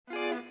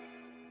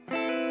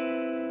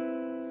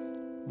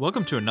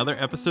Welcome to another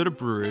episode of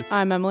Brew Roots.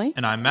 I'm Emily.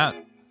 And I'm Matt.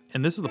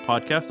 And this is the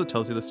podcast that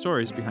tells you the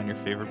stories behind your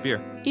favorite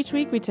beer. Each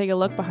week we take a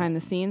look behind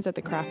the scenes at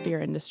the craft beer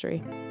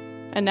industry.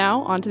 And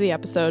now, on to the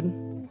episode.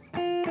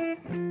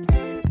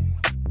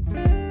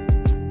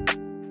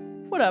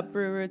 What up,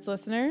 Brew Roots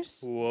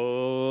listeners?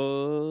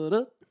 What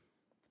up?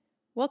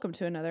 Welcome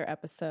to another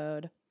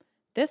episode.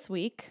 This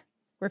week,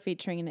 we're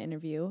featuring an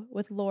interview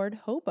with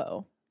Lord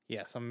Hobo.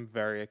 Yes, I'm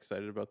very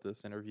excited about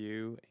this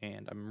interview,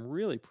 and I'm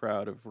really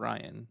proud of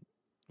Ryan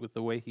with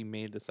the way he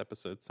made this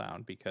episode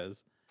sound,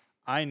 because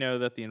I know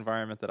that the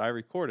environment that I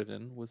recorded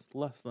in was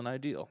less than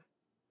ideal.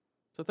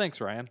 So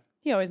thanks, Ryan.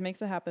 He always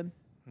makes it happen.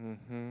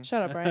 Mm-hmm.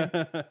 Shut up,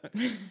 Ryan.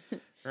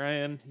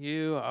 Ryan,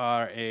 you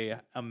are a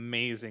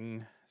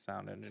amazing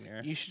sound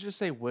engineer. You should just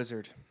say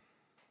wizard.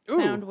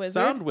 Sound wizard?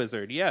 Sound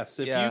wizard, yes.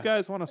 If Yeah. you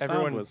guys want a sound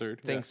Everyone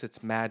wizard. thinks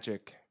it's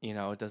magic. You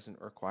know, it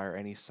doesn't require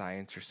any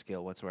science or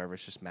skill whatsoever.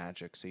 It's just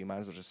magic. So you might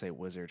as well just say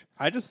wizard.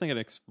 I just think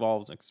it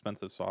involves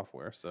expensive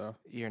software, so.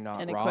 You're not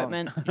And wrong.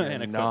 equipment. You're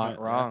And not equipment,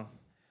 wrong.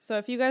 So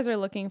if you guys are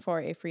looking for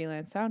a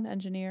freelance sound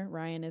engineer,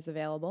 Ryan is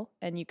available,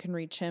 and you can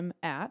reach him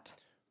at...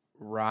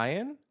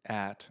 Ryan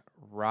at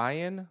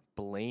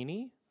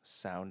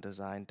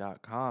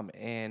ryanblaneysounddesign.com,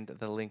 and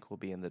the link will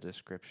be in the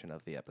description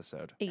of the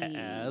episode.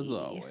 As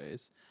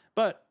always.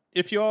 But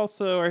if you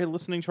also are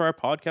listening to our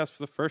podcast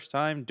for the first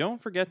time,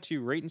 don't forget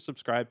to rate and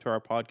subscribe to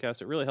our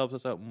podcast. It really helps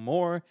us out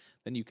more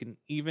than you can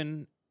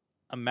even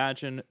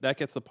imagine. That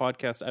gets the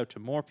podcast out to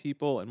more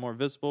people and more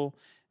visible.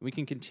 We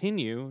can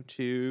continue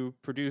to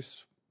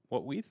produce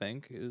what we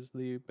think is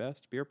the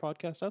best beer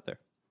podcast out there.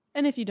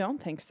 And if you don't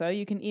think so,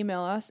 you can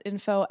email us,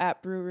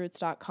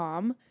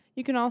 info@brewroots.com.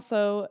 You can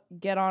also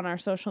get on our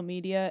social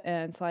media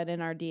and slide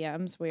in our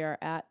DMs. We are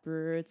at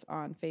Brewroots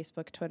on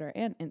Facebook, Twitter,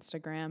 and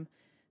Instagram.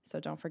 So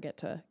don't forget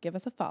to give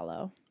us a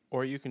follow.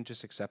 Or you can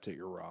just accept it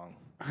you're wrong.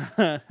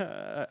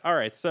 All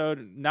right, so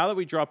now that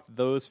we dropped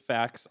those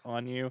facts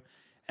on you,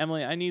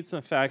 Emily, I need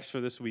some facts for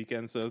this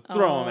weekend, so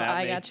throw them at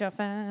I me. got your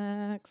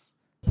facts.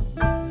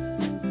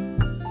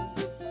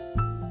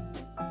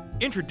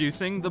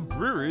 Introducing the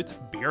Brew Roots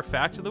Beer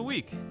Fact of the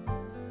Week.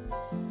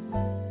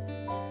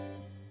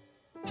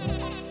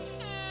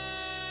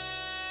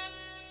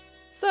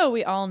 So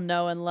we all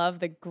know and love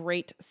the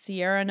great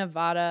Sierra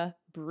Nevada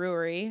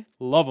Brewery.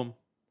 Love them.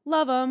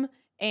 Love them.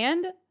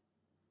 And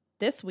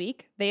this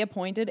week, they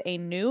appointed a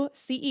new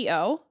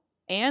CEO,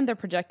 and they're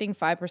projecting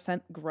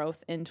 5%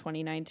 growth in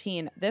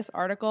 2019. This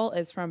article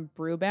is from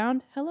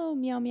Brewbound. Hello,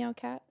 meow meow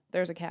cat.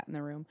 There's a cat in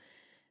the room.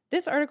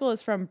 This article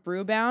is from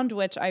Brewbound,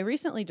 which I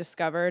recently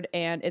discovered,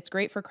 and it's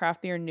great for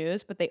craft beer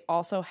news, but they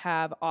also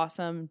have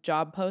awesome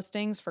job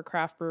postings for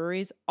craft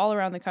breweries all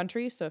around the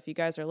country. So if you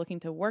guys are looking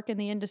to work in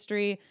the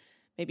industry,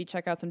 maybe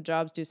check out some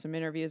jobs, do some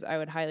interviews, I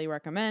would highly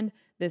recommend.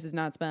 This is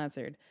not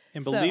sponsored.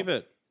 And So- believe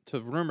it, to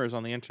rumors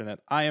on the internet,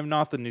 I am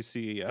not the new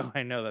CEO.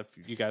 I know that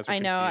you guys are I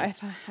know.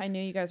 confused. I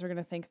knew you guys were going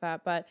to think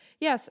that. But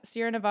yes,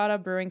 Sierra Nevada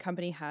Brewing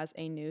Company has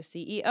a new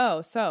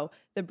CEO. So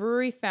the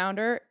brewery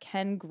founder,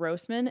 Ken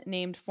Grossman,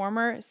 named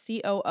former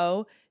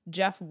COO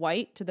Jeff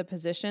White to the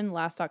position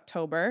last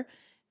October.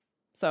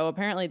 So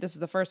apparently this is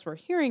the first we're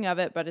hearing of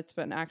it, but it's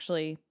been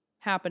actually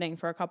happening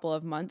for a couple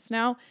of months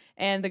now.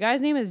 And the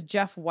guy's name is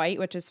Jeff White,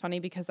 which is funny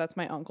because that's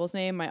my uncle's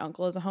name. My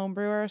uncle is a home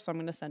brewer, so I'm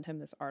going to send him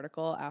this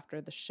article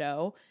after the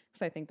show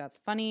because I think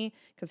that's funny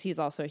because he's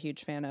also a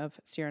huge fan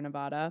of Sierra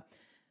Nevada.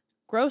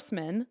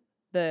 Grossman,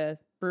 the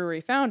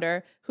brewery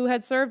founder, who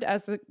had served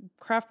as the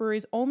craft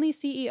brewery's only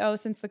CEO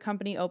since the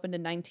company opened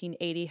in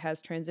 1980,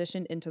 has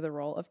transitioned into the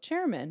role of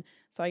chairman.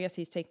 So I guess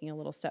he's taking a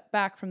little step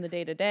back from the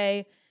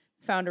day-to-day.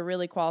 Found a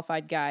really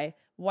qualified guy.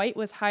 White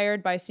was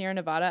hired by Sierra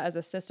Nevada as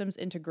a systems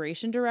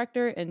integration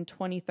director in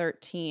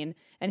 2013,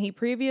 and he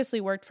previously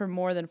worked for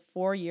more than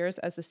 4 years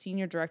as the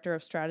senior director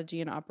of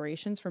strategy and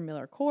operations for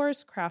Miller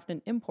Coors craft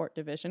and import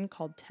division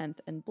called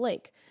 10th and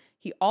Blake.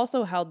 He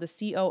also held the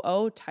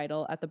COO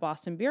title at the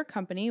Boston Beer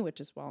Company, which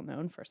is well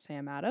known for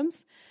Sam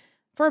Adams,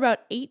 for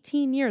about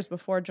 18 years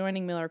before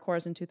joining Miller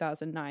Coors in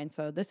 2009.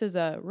 So this is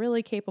a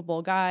really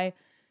capable guy.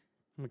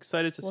 I'm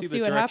excited to We'll see see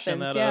the what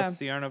direction happens, that yeah.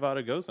 Sierra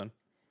Nevada goes in.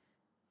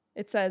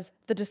 It says,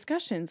 the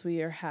discussions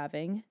we are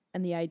having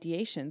and the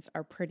ideations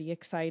are pretty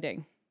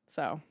exciting.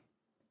 So,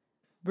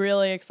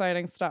 really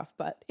exciting stuff.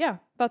 But yeah,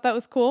 thought that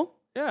was cool.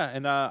 Yeah,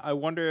 and I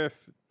wonder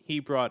if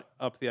he brought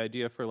up the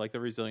idea for like the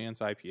Resilience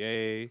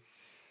IPA.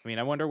 I mean,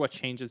 I wonder what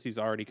changes he's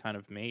already kind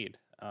of made.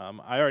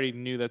 I already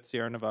knew that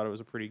Sierra Nevada was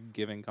a pretty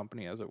giving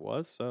company as it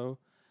was, so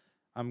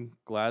I'm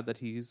glad that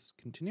he's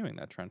continuing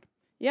that trend.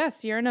 Yeah,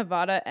 Sierra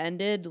Nevada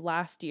ended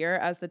last year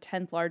as the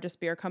 10th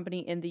largest beer company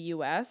in the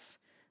U.S.,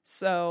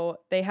 so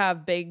they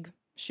have big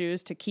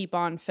shoes to keep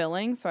on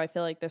filling. So I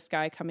feel like this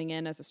guy coming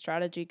in as a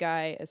strategy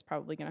guy is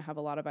probably going to have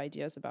a lot of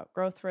ideas about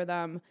growth for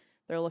them.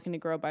 They're looking to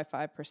grow by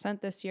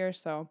 5% this year,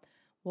 so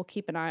we'll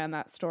keep an eye on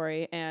that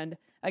story. And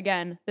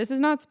again, this is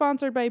not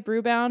sponsored by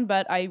Brewbound,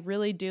 but I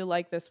really do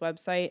like this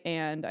website,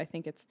 and I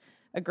think it's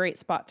a great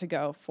spot to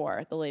go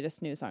for the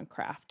latest news on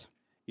craft.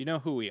 You know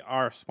who we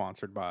are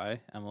sponsored by,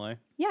 Emily?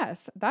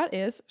 Yes, that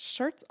is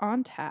Shirts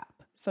on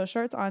Tap. So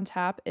Shirts on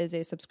Tap is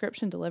a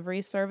subscription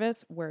delivery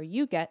service where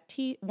you get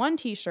one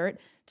t-shirt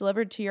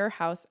delivered to your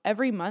house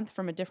every month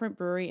from a different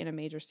brewery in a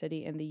major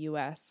city in the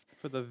U.S.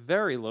 For the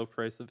very low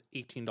price of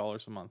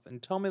 $18 a month.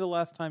 And tell me the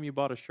last time you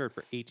bought a shirt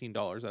for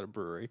 $18 at a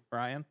brewery,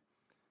 Ryan?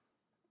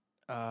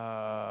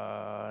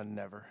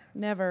 Never.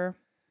 Never.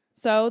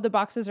 So the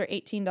boxes are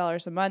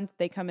 $18 a month.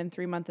 They come in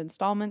 3-month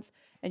installments,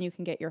 and you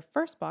can get your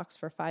first box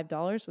for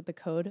 $5 with the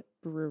code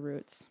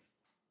BrewRoots.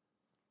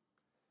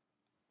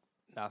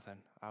 Nothing.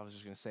 I was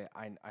just gonna say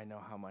I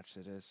know how much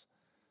it is.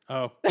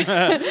 Oh.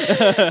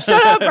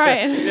 Shut up,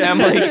 Brian.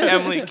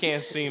 Emily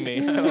can't see me.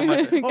 I'm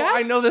like,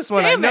 I know this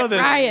one. Damn I know it, this.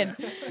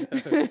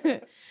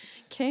 Brian.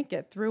 Can't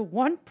get through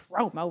one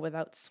promo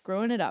without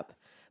screwing it up.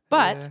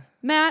 But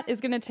Matt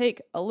is going to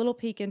take a little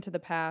peek into the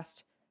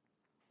past.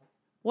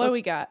 What do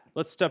we got?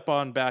 Let's step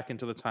on back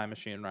into the time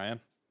machine,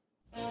 Ryan.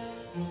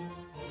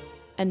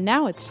 And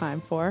now it's time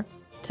for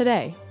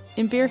Today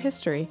in Beer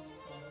History.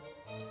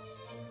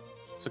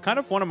 So kind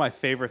of one of my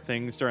favorite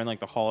things during like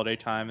the holiday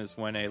time is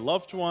when a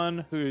loved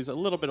one who's a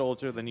little bit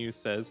older than you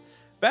says,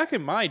 back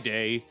in my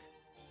day,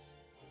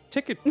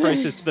 ticket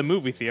prices to the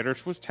movie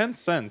theaters was 10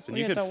 cents. And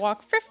We you had could to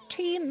walk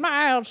 15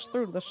 miles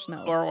through the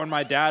snow. Or when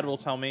my dad will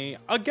tell me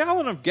a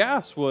gallon of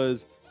gas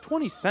was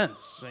 20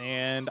 cents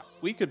and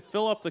we could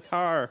fill up the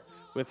car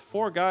with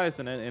 4 guys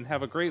in it and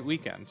have a great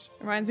weekend.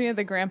 Reminds me of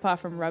the grandpa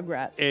from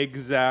Rugrats.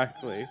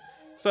 Exactly.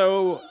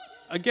 So,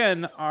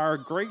 again, our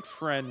great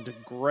friend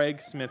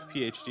Greg Smith,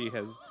 PhD,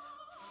 has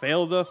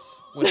failed us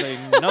with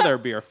another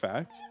beer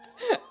fact.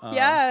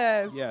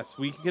 Yes. Yes,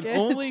 we can Take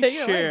only it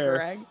away, share.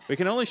 Greg. We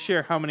can only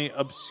share how many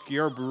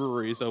obscure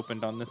breweries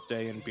opened on this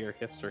day in beer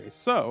history.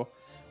 So,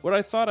 what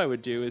I thought I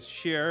would do is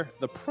share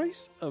the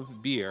price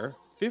of beer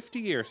 50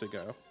 years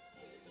ago.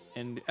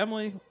 And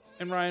Emily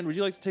and Ryan, would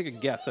you like to take a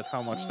guess at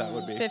how much that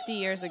would be? 50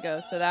 years ago.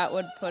 So that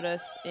would put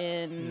us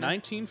in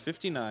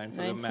 1959 for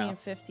the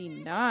math.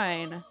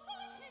 1959.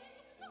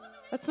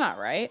 That's not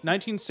right.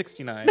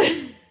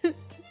 1969.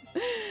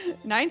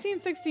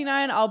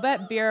 1969, I'll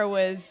bet beer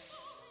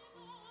was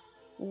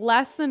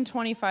less than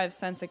 25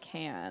 cents a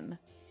can.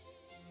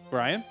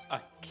 Ryan?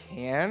 A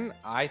can?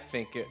 I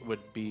think it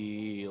would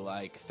be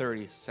like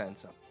 30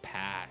 cents a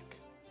pack.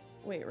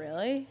 Wait,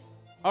 really?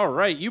 All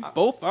right, you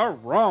both are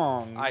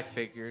wrong. I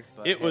figured,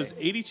 but It hey. was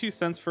 82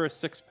 cents for a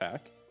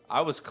 6-pack. I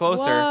was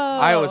closer. Whoa.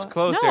 I was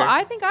closer. No,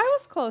 I think I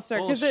was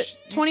closer because Bullsh-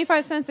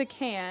 25 cents a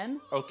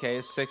can.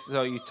 Okay, 6.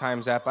 So you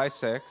times that by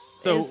 6.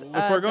 So Is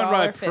if we're going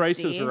by $1.50. Price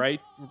is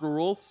Right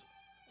rules,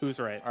 who's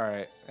right? All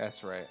right,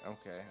 that's right.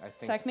 Okay, I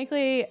think.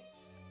 Technically,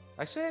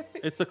 Actually, I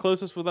think. It's the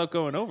closest without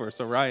going over,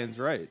 so Ryan's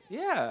right.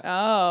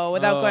 Yeah.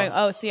 without going.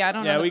 Oh, see, I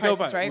don't know. Yeah, the we go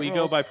Price is by Right we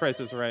rules. go by Price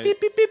is Right. Beep,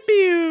 beep, beep,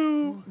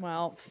 pew.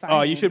 Well, fine.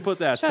 Oh, you should put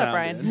that Shut up,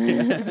 sound Brian.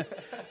 in.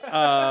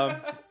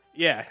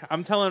 Yeah,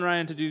 I'm telling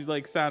Ryan to do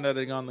like sound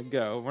editing on the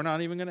go. We're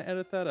not even going to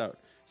edit that out.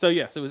 So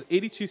yes, it was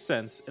 82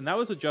 cents, and that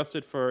was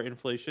adjusted for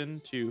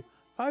inflation to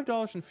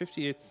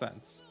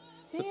 $5.58.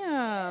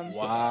 Damn.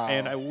 Wow.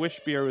 And I wish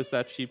beer was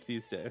that cheap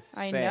these days.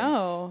 I Same.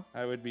 know.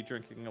 I would be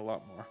drinking a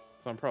lot more.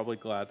 So I'm probably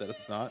glad that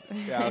it's not.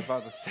 Yeah, I was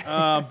about to say.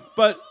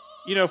 But,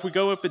 you know, if we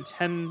go up in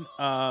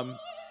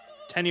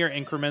 10-year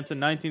increments, in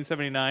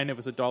 1979, it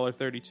was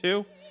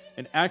 $1.32.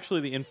 And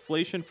actually, the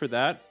inflation for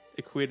that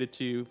equated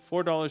to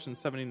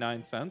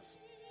 $4.79.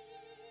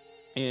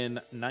 In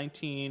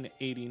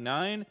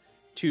 1989,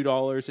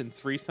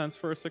 $2.03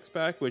 for a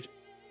 6-pack, which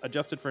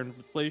adjusted for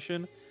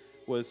inflation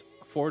was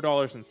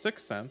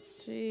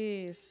 $4.06.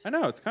 Jeez. I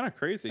know, it's kind of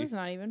crazy. This is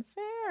not even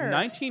fair.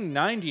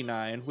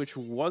 1999, which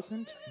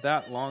wasn't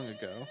that long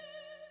ago.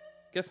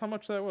 Guess how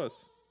much that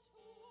was?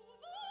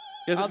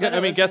 Guess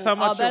how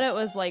much? I'll bet it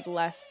was like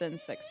less than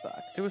 $6.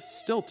 It was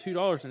still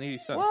 $2.80.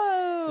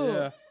 Whoa.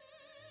 Yeah.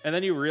 And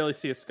then you really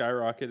see a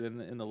skyrocket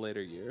in the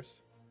later years.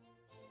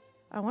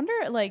 I wonder,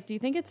 like, do you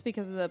think it's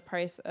because of the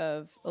price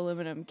of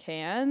aluminum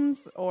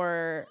cans,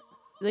 or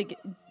like,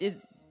 is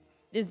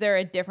there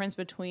a difference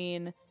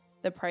between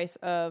the price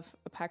of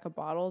a pack of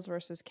bottles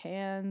versus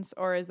cans,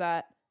 or is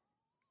that?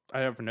 I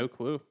have no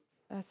clue.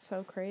 That's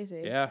so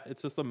crazy. Yeah,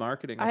 it's just the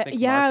marketing. I I think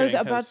was marketing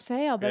about has- to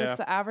say, I'll bet yeah. it's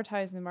the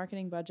advertising, the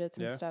marketing budgets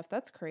and Yeah. stuff.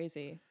 That's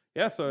crazy.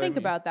 Yeah, so Think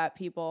about that,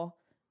 people.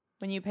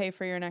 When you pay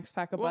for your next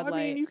pack of Well, Bud I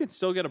mean, Light, you can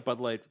still get a Bud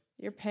Light.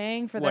 you're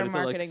paying for What, their is it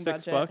marketing like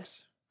 $6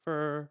 budget.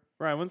 for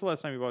Ryan? When's the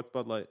last time you bought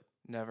Bud Light?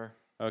 Never.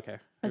 Okay,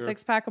 A You're-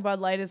 6-pack of Bud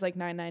Light is like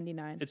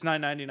 $9.99. It's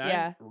 $9.99.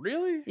 Yeah.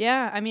 Really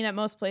Yeah, I mean, at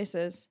most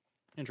places.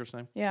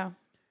 interesting. Yeah.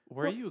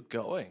 Where are you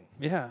going?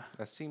 Yeah,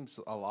 That seems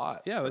a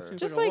lot. Yeah, that for,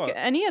 seems Just like a like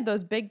lot. any of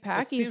those big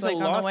That seems packies, a like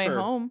on lot the way for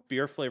home.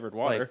 beer flavored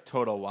water. like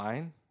Total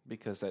Wine,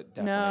 because that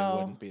definitely No.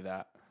 wouldn't be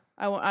that.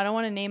 I don't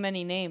want to name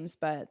any names,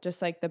 but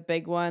just like the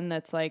big one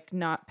that's like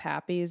not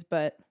Pappy's,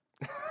 but.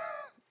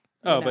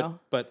 oh, know.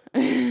 but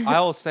I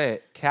will say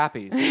it.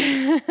 Cappies.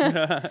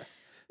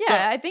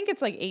 Yeah, I think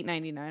it's like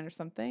 $8.99 or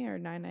something, or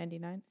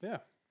 $9.99. yeah.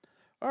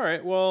 All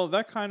right. Well,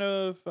 that kind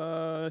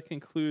of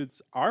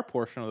concludes our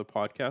portion of the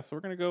podcast. So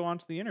we're going to go on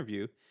to the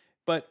interview.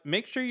 But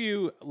make sure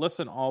you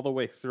listen all the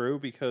way through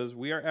because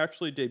we are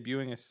actually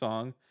debuting a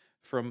song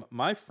from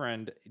my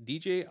friend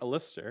DJ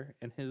Alister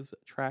and his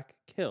track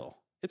Kill.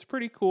 It's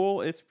pretty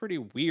cool. It's pretty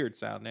weird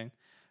sounding,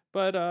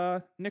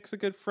 but Nick's a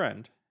good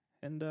friend,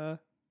 and we're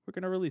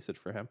going to release it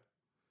for him.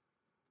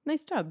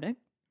 Nice job, Nick.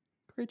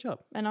 Great job.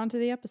 And on to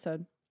the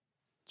episode.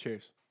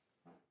 Cheers.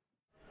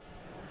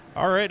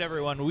 All right,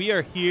 everyone. We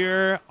are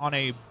here on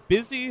a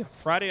busy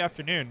Friday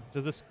afternoon.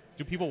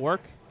 Do people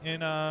work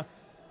in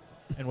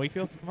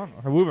Wakefield? Come on,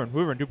 or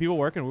Woburn. Do people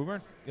work in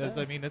Woburn? Because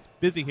I mean, it's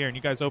busy here, and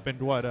you guys opened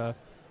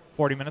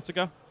 40 minutes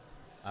ago?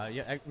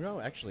 No,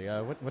 actually,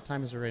 what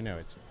time is it right now?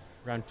 It's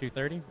around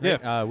 2:30. Yeah.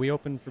 Right? We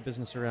open for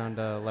business around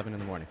 11 in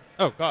the morning.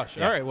 Oh gosh.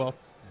 Yeah. All right. Well,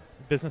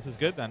 business is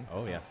good then.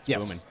 Oh yeah, it's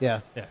Yes. booming.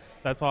 Yeah. Yes,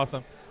 that's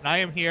awesome. And I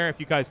am here. If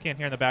you guys can't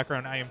hear in the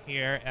background, I am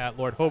here at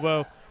Lord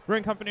Hobo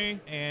Brewing Company.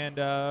 And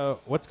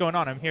what's going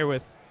on? I'm here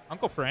with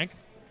Uncle Frank.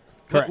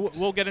 Correct.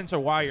 We'll get into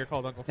why you're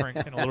called Uncle Frank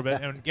in a little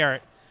bit. And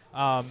Garrett.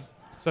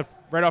 So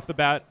right off the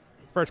bat,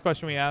 first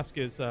question we ask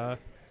is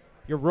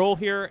your role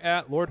here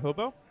at Lord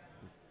Hobo,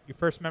 your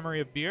first memory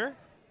of beer,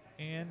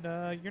 and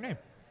your name.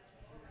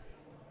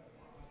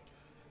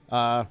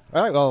 All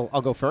right. Well,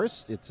 I'll go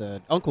first. It's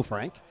Uncle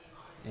Frank,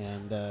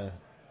 and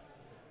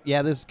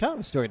yeah, there's kind of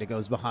a story that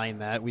goes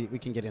behind that. We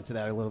can get into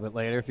that a little bit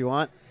later if you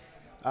want.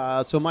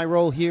 So my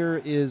role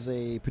here is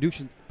a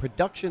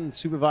production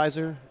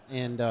supervisor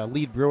and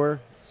lead brewer.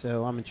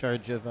 So I'm in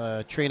charge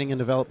of training and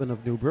development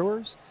of new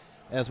brewers,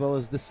 as well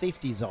as the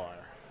safety czar.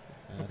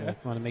 Okay. I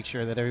want to make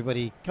sure that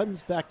everybody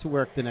comes back to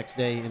work the next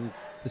day in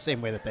the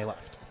same way that they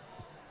left.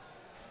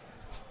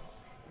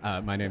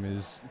 My name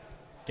is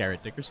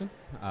Garrett Dickerson.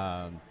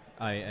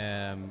 I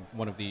am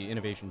one of the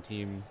innovation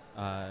team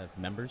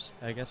members,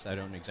 I guess. I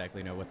don't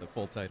exactly know what the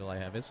full title I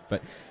have is,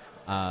 but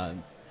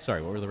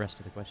sorry, what were the rest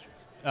of the questions?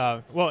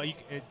 Well, you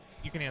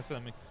can answer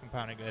them in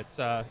compounding. It's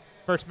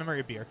first memory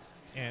of beer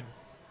and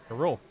your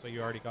role. So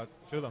you already got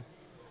two of them.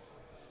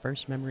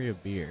 First memory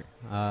of beer.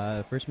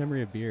 First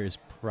memory of beer is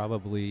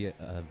probably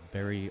a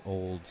very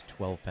old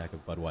 12-pack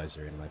of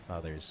Budweiser in my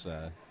father's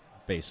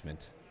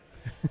basement.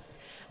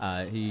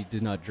 He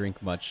did not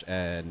drink much,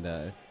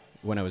 and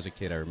when I was a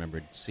kid, I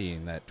remembered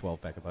seeing that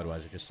 12-pack of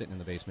Budweiser just sitting in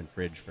the basement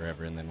fridge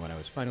forever, and then when I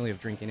was finally of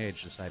drinking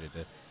age, decided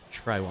to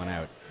try one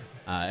out.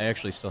 I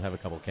actually still have a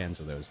couple cans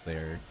of those.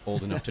 They're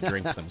old enough to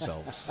drink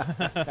themselves.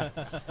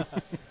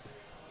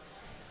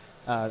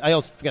 I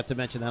also forgot to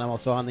mention that I'm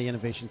also on the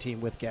innovation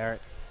team with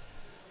Garrett.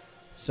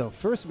 So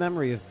first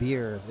memory of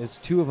beer, there's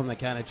two of them that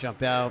kind of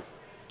jump out.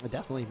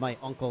 Definitely my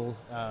uncle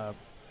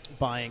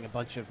buying a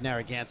bunch of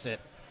Narragansett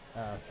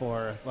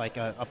for like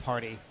a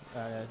party,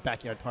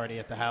 backyard party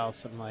at the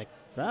house. I'm like,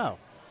 wow,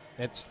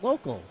 it's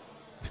local.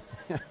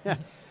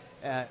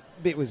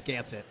 It was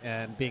Gansett,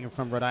 and being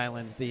from Rhode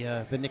Island,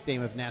 the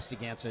nickname of Nasty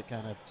Gansett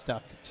kind of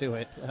stuck to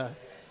it.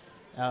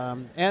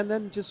 And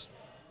then just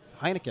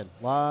Heineken,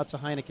 lots of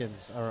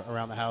Heinekens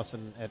around the house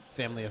and at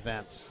family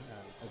events.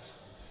 It's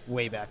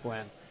way back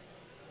when.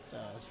 So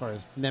as far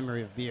as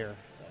memory of beer.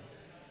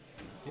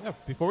 Yeah.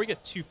 Before we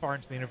get too far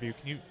into the interview,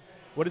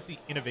 what is the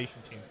innovation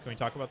team? Can we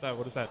talk about that?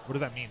 What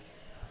does that mean?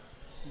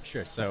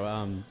 Sure.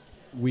 So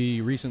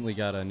we recently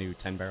got a new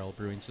 10-barrel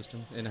brewing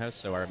system in-house,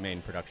 so our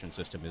main production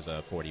system is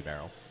a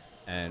 40-barrel.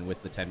 And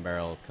with the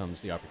 10-barrel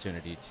comes the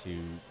opportunity to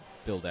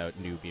build out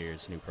new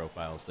beers, new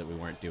profiles that we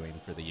weren't doing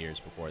for the years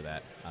before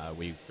that.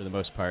 We, for the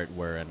most part,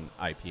 were an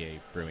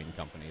IPA brewing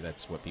company.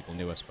 That's what people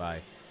knew us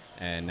by.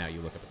 And now you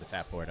look up at the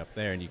tap board up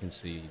there, and you can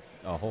see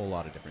a whole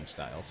lot of different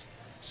styles.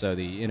 So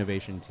the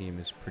innovation team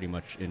is pretty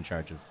much in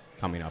charge of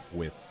coming up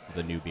with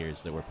the new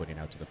beers that we're putting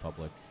out to the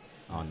public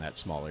on that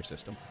smaller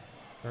system.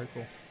 Very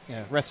cool.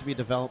 Yeah, recipe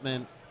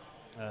development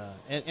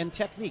and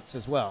techniques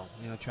as well.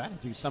 Try to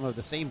do some of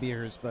the same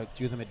beers, but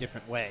do them a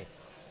different way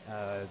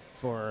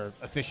for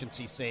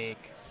efficiency's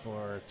sake,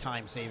 for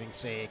time-saving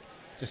sake,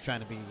 just trying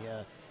to be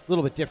a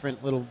little bit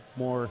different, a little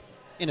more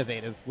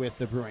innovative with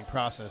the brewing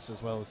process,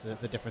 as well as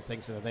the different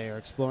things that are there,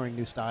 exploring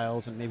new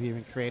styles and maybe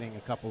even creating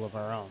a couple of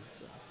our own.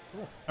 So.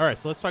 Cool. All right,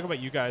 so let's talk about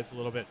you guys a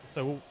little bit.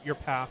 So your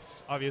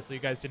past, obviously,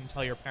 you guys didn't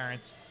tell your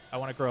parents, "I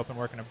want to grow up and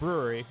work in a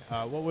brewery."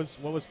 What was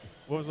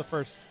the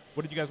first?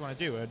 What did you guys want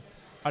to do, and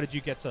how did you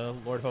get to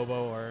Lord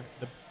Hobo or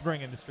the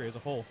brewing industry as a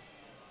whole?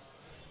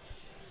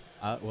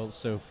 Well,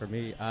 so for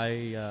me,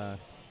 I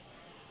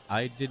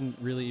didn't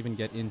really even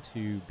get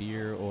into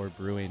beer or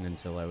brewing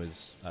until I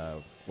was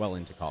well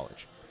into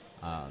college.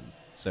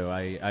 So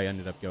I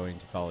ended up going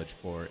to college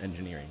for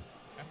engineering,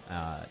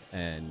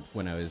 and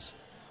when I was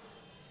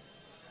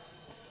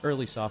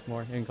early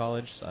sophomore in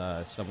college,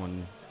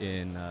 one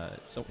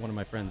of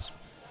my friends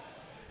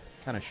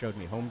kind of showed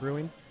me home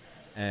brewing,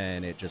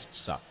 and it just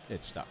sucked.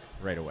 It stuck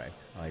right away.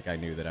 Like, I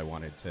knew that I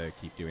wanted to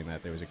keep doing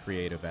that. There was a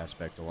creative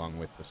aspect along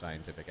with the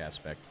scientific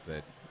aspect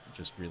that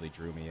just really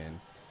drew me in.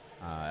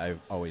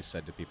 I've always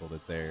said to people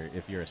that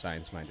if you're a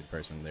science-minded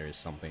person, there is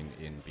something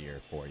in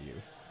beer for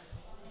you.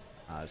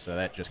 So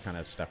that just kind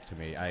of stuck to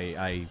me.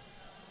 I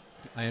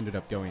ended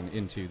up going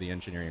into the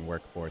engineering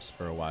workforce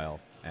for a while,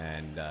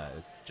 and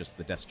just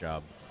the desk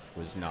job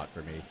was not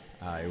for me.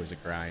 It was a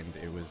grind.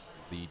 It was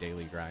the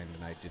daily grind,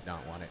 and I did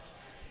not want it.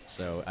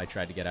 So I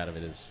tried to get out of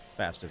it as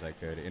fast as I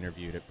could,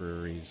 interviewed at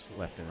breweries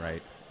left and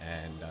right,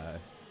 and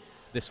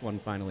this one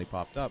finally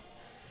popped up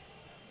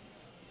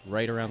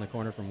right around the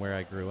corner from where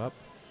I grew up.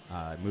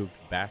 Moved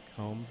back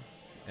home,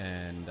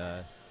 and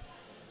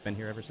been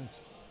here ever since.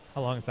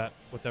 How long is that?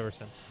 What's ever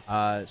since?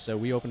 So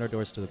we opened our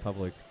doors to the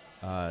public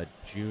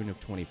June of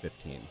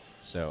 2015.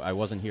 So I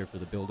wasn't here for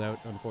the build out,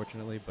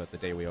 unfortunately, but the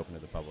day we opened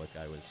to the public,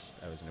 I was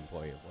an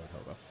employee of Lord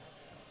Hobo.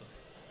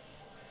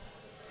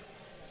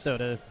 So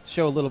to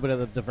show a little bit of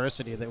the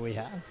diversity that we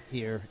have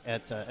here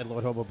at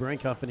Lord Hobo Brewing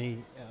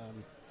Company,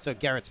 so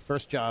Garrett's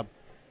first job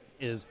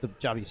is the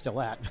job he's still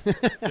at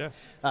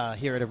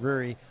here at a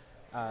brewery.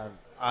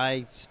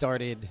 I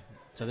started,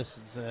 so this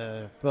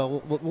is,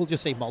 we'll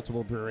just say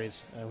multiple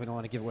breweries. We don't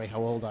want to give away how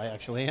old I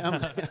actually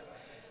am.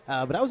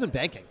 But I was in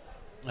banking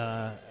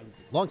a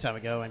long time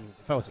ago, and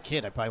if I was a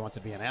kid, I probably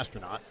wanted to be an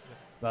astronaut.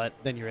 But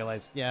then you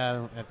realize,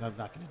 I'm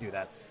not going to do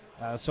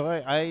that. So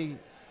I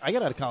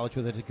got out of college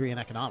with a degree in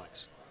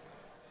economics.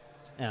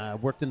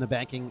 Worked in the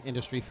banking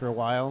industry for a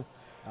while.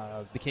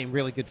 Became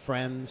really good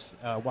friends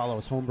while I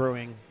was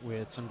homebrewing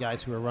with some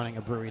guys who were running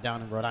a brewery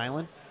down in Rhode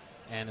Island.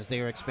 And as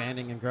they were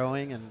expanding and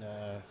growing, and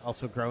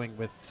also growing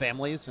with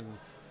families, and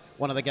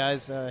one of the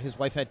guys, his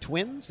wife had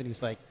twins, and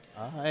he's like,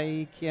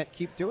 I can't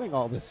keep doing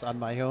all this on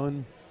my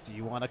own. Do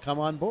you want to come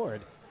on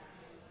board?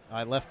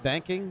 I left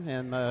banking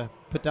and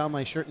put down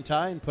my shirt and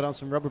tie and put on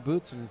some rubber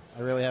boots, and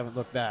I really haven't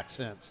looked back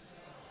since.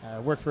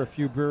 Worked for a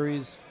few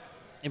breweries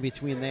in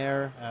between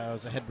there. I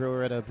was a head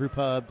brewer at a brew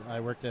pub. I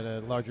worked at a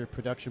larger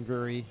production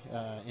brewery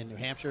in New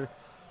Hampshire.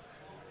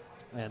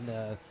 And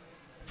a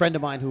friend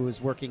of mine who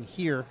was working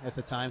here at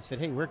the time said,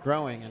 hey, we're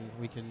growing and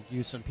we can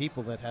use some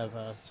people that have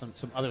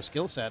some other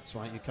skill sets.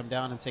 Why don't you come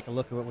down and take a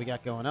look at what we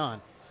got going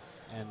on?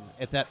 And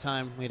at that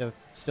time, we had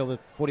still the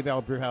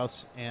 40-barrel brew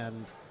house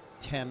and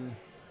 10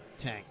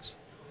 tanks,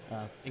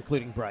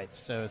 including Brights.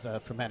 So it was,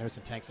 fermenters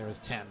and tanks, there was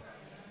 10.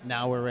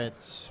 Now we're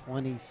at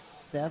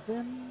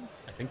 27?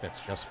 I think that's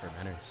just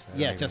fermenters.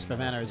 Yeah, just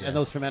fermenters. Yeah. And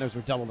those fermenters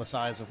were double the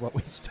size of what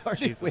we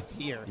started with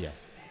here. Yeah.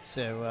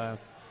 So,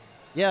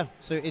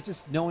 so it's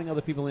just knowing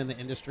other people in the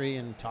industry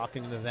and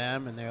talking to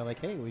them, and they're like,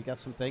 hey, we got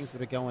some things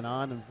that are going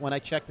on. And when I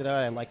checked it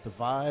out, I liked the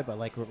vibe. I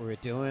liked what we were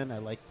doing. I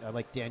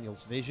liked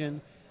Daniel's vision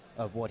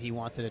of what he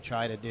wanted to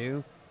try to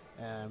do.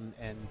 And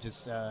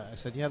just I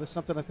said, there's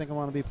something I think I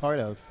want to be part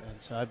of.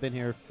 And so I've been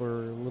here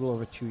for a little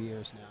over 2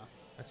 years now.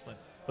 Excellent.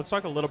 Let's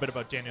talk a little bit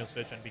about Daniel's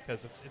vision,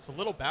 because it's a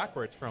little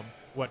backwards from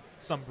what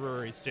some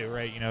breweries do,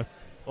 right? You know,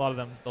 a lot of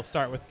them, they'll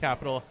start with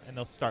capital and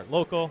they'll start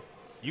local.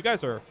 You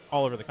guys are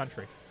all over the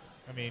country.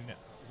 I mean,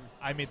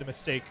 I made the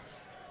mistake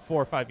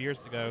 4 or 5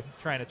 years ago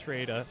trying to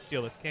trade a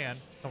steelless can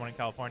to someone in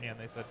California, and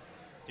they said,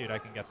 dude, I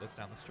can get this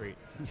down the street.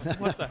 It's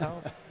like, what the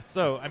hell?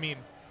 So, I mean,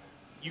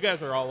 you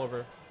guys are all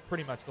over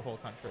pretty much the whole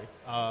country.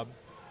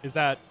 Is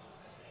that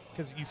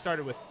because you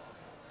started with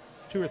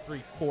 2 or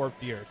 3 core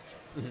beers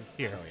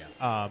here? Oh,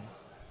 yeah.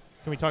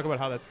 Can we talk about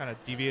how that's kind of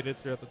deviated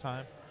throughout the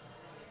time?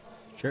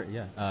 Sure,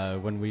 yeah.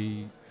 When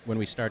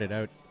we started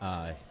out,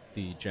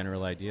 the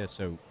general idea,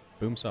 so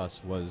Boom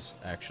Sauce was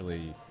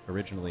actually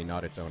originally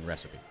not its own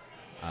recipe.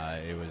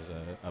 It was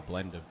a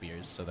blend of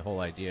beers, so the whole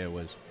idea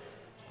was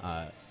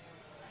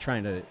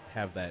trying to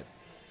have that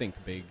think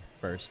big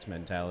first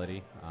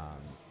mentality.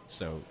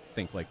 So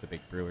think like the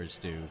big brewers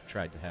do,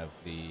 tried to have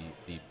the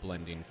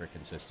blending for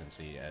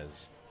consistency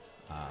as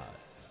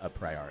a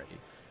priority.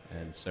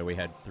 And so we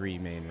had 3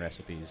 main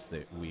recipes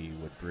that we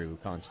would brew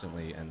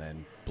constantly and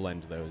then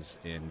blend those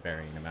in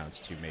varying amounts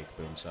to make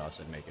Boom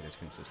Sauce and make it as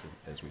consistent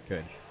as we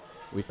could.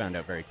 We found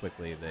out very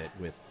quickly that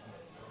with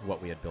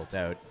what we had built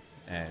out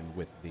and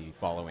with the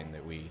following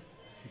that we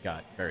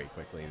got very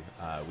quickly,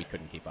 we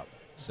couldn't keep up.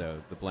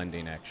 So the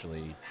blending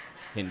actually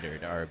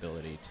hindered our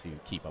ability to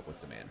keep up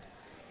with demand.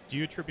 Do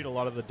you attribute a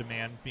lot of the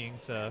demand being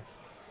to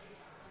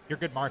your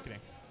good marketing?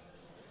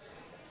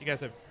 You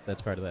guys have...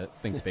 That's part of that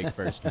think big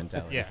first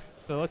mentality. Yeah.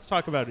 So let's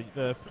talk about it.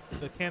 The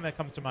can that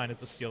comes to mind is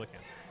the Steel can.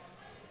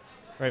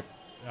 Right?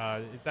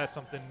 Is that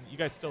something... You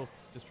guys still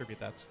distribute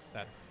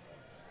that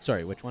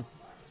Sorry, which one?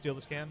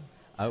 Steelless can?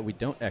 We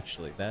don't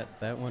actually.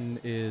 That one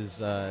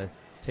is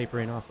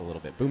tapering off a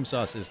little bit. Boom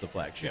Sauce is the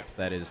flagship. Yeah.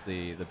 That is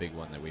the big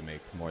one that we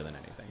make more than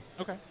anything.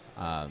 Okay.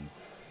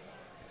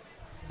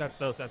 That's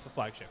the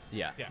flagship.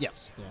 Yeah.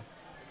 Yes. Yeah.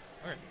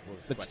 All right.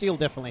 But Steel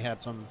definitely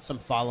had some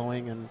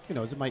following, and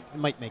it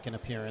might make an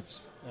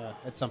appearance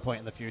at some point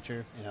in the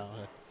future.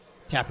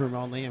 Tap room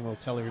only, and we'll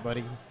tell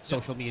everybody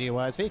social media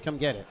wise, hey, come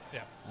get it.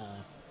 Yeah.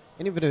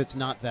 And even if it's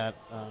not that,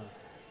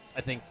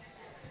 I think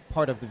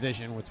part of the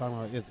vision we're talking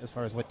about is as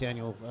far as what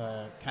Daniel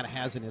kind of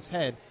has in his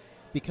head,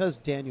 because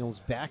Daniel's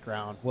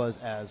background was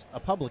as a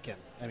publican.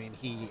 I mean,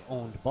 he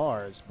owned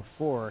bars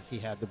before he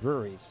had the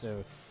brewery,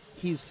 so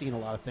he's seen a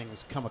lot of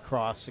things come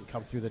across and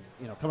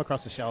come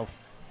across the shelf,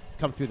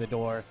 come through the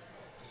door.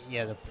 He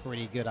has a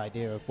pretty good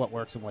idea of what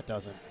works and what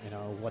doesn't,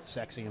 what's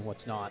sexy and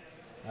what's not.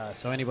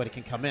 So anybody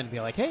can come in and be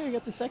like, hey, I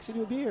got this sexy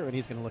new beer, and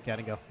he's going to look at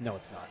it and go, no,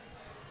 it's not.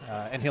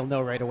 And he'll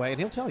know right away, and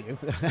he'll tell you.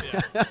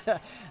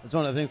 That's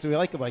one of the things we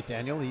like about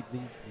Daniel. He's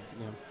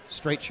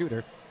straight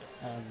shooter.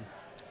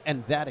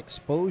 And that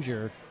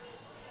exposure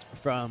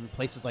from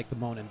places like the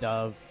Moan and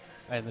Dove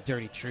and the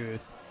Dirty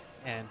Truth,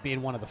 and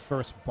being one of the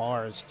first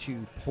bars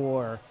to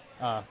pour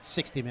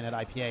 60-minute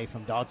IPA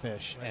from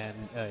Dogfish,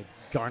 and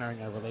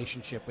garnering a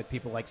relationship with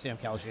people like Sam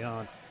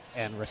Calgione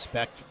and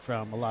respect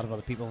from a lot of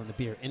other people in the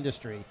beer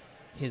industry,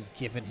 has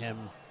given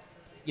him,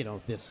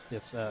 this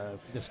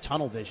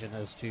tunnel vision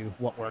as to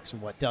what works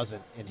and what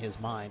doesn't in his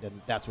mind,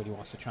 and that's what he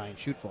wants to try and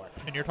shoot for.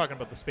 And you're talking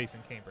about the space in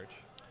Cambridge,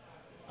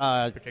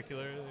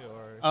 particularly,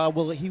 or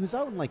well, he was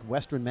out in like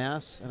Western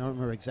Mass. I don't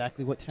remember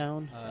exactly what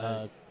town.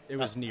 It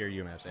was near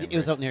UMass. It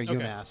was out near Okay.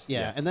 UMass, yeah.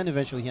 Yeah. And then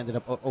eventually he ended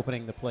up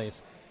opening the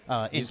place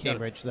in He's got a-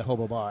 Cambridge, the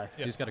Hobo Bar.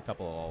 Yeah. He's got a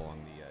couple all on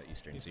the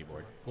eastern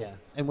seaboard. Yeah.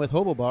 And with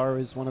Hobo Bar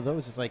is one of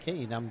those. It's like,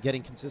 hey, now I'm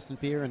getting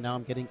consistent beer, and now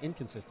I'm getting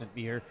inconsistent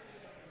beer.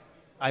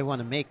 I want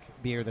to make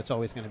beer that's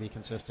always going to be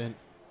consistent,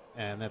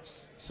 and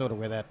that's sort of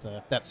where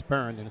that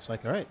spurned. And it's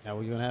like, all right, now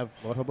we're going to have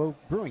Lord Hobo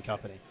Brewing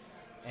Company.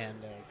 And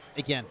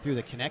again, through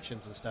the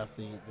connections and stuff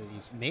that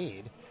he's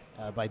made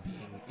by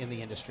being in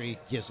the industry,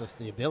 gives us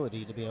the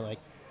ability to be like,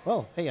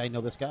 well, hey, I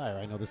know this guy, or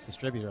I know this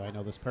distributor, I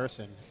know this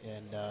person,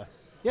 and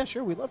yeah,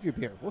 sure, we love your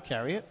beer. We'll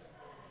carry it.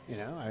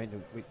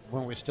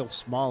 When we're still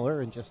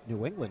smaller and just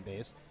New England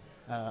based,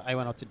 I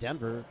went out to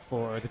Denver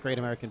for the Great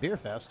American Beer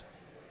Fest.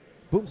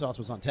 Boom Sauce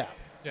was on tap.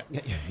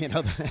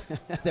 Yeah.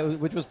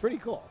 Which was pretty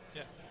cool.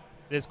 Yeah,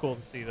 it is cool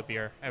to see the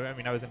beer. I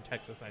mean, I was in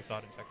Texas and I saw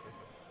it in Texas.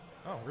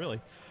 Oh, really?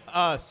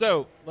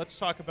 So let's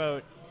talk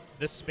about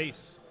this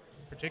space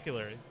in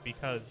particular,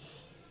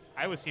 because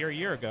I was here a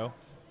year ago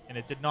and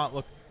it did not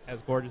look as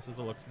gorgeous as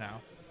it looks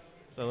now.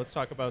 So let's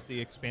talk about the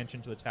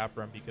expansion to the tap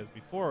room, because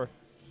before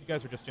you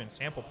guys were just doing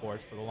sample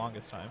pours for the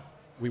longest time.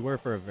 We were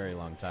for a very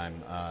long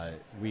time.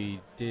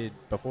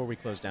 Before we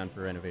closed down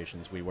for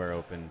renovations, we were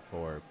open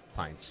for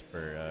pints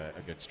for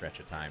a good stretch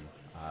of time.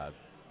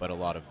 But a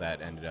lot of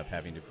that ended up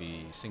having to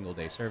be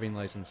single-day serving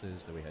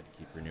licenses that we had to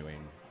keep renewing.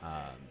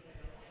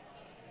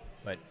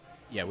 But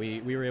yeah,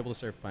 we were able to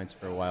serve pints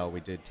for a while. We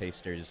did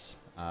tasters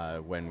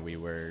when we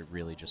were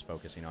really just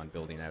focusing on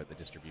building out the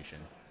distribution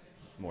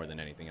more than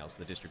anything else.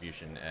 The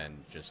distribution and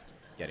just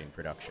getting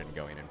production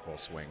going in full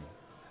swing,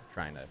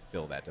 trying to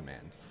fill that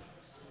demand.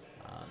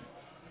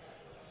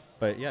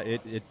 But yeah,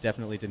 it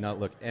definitely did not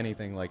look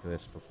anything like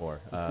this before.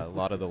 A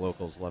lot of the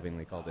locals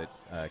lovingly called it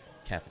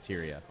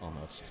cafeteria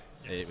almost.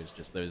 Yes. It was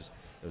just those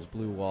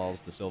blue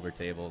walls, the silver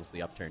tables,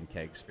 the upturned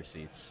kegs for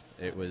seats.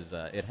 It was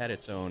it had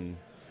its own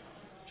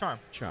Charm.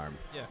 charm.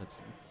 Yeah. That's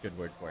a good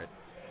word for it.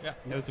 Yeah,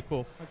 it was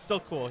it's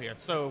still cool here.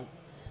 So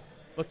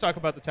let's talk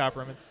about the tap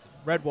room. It's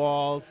red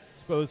walls,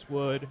 exposed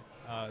wood.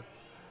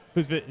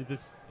 Is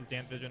this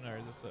Dan's vision, or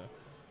is this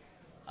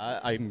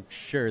I'm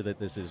sure that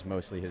this is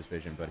mostly his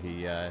vision, but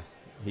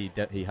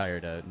he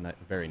hired a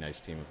very nice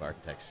team of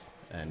architects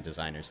and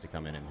designers to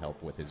come in and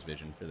help with his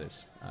vision for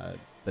this.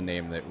 The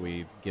name that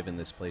we've given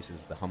this place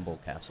is the Humble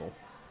Castle.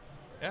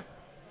 Yeah.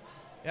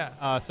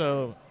 Yeah.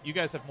 So you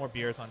guys have more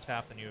beers on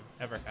tap than you've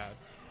ever had.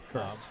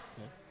 Correct.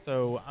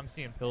 So I'm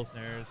seeing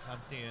Pilsners. I'm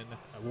seeing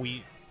a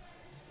wheat.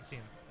 I'm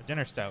seeing a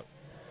dinner stout.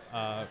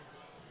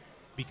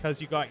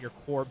 Because you got your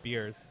core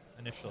beers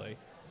initially,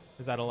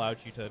 has that allowed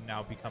you to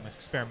now become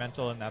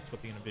experimental, and that's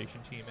what the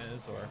innovation team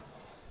is, or?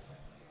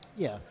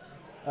 Yeah.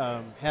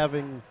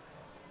 Having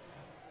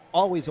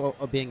always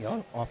being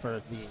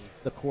offer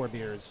the core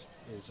beers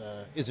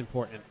is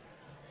important.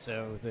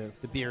 So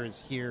the beer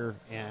is here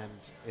and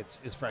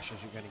it's as fresh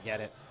as you're going to get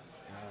it.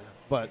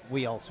 But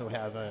we also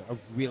have a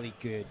really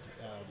good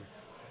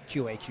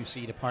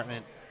QA/QC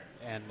department,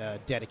 and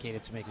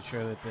dedicated to making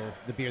sure that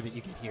the beer that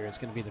you get here is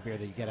going to be the beer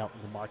that you get out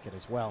in the market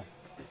as well.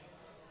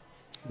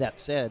 That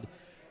said,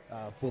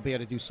 we'll be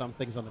able to do some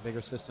things on the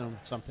bigger system,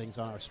 some things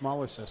on our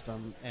smaller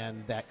system,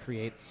 and that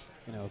creates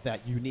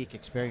that unique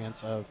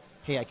experience of,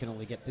 hey, I can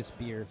only get this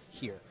beer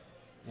here.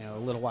 A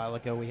little while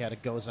ago we had a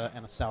Goza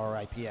and a sour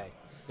IPA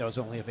that was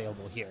only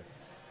available here.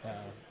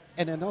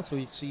 And then also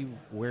you see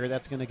where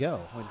that's going to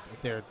go.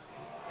 If there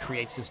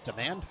creates this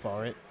demand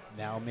for it,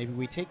 now maybe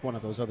we take one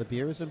of those other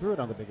beers and brew it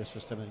on the bigger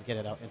system and get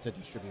it out into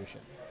distribution.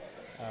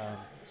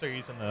 So you're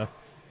using the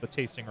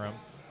tasting room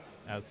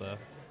as a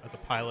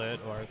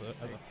pilot, or as a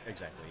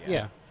Exactly.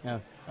 Yeah.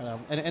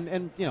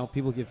 And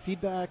people give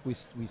feedback. We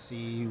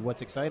see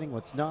what's exciting,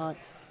 what's not.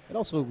 It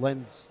also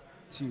lends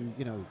to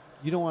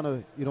you don't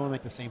want to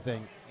make the same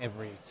thing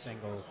every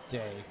single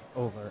day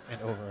over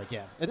and over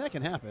again, and that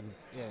can happen.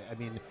 Yeah, I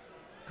mean,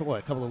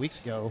 a couple of weeks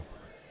ago,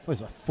 what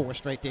was it, 4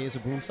 straight days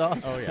of Boom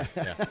Sauce? Oh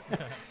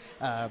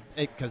yeah.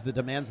 Because the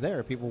demand's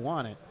there, people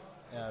want it.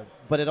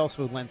 But it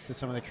also lends to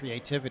some of the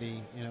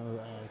creativity.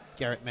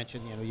 Garrett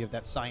mentioned, you have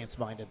that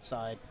science-minded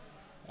side,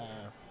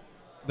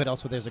 but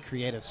also there's a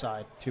creative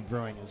side to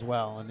brewing as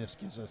well. And this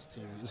gives us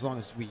as long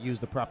as we use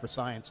the proper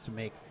science to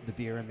make the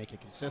beer and make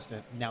it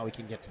consistent, now we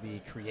can get to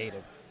be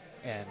creative.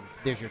 And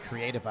there's your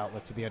creative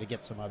outlet to be able to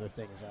get some other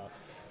things out.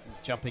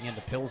 Jumping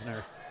into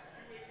Pilsner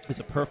is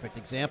a perfect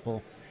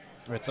example,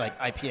 where it's like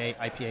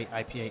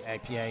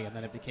IPA, and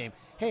then it became,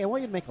 hey, I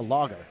want you to make a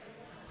lager.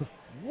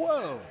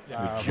 Whoa! We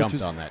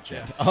jumped on that,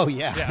 Jets. Oh,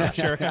 yeah. Yeah, I'm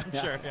sure. I'm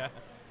sure. Yeah.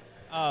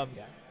 Yeah.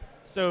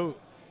 So,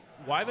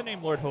 why the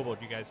name Lord Hobo?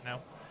 Do you guys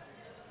know?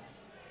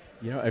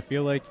 I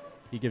feel like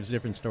he gives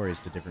different stories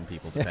to different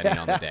people depending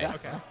on the day.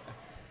 Okay.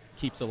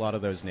 Keeps a lot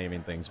of those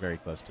naming things very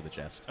close to the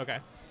chest. Okay,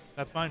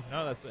 that's fine.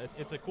 No,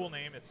 it's a cool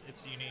name.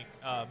 It's unique.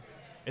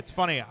 It's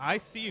funny. I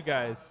see you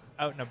guys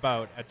out and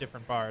about at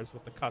different bars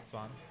with the cuts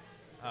on.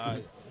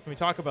 Can we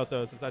talk about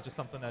those? Is that just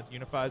something that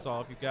unifies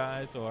all of you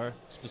guys, or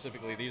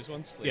Specifically these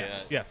ones?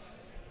 yes?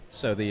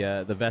 So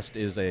the vest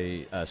is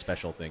a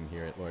special thing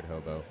here at Lord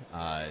Hobo.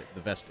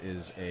 The vest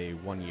is a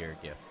 1-year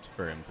gift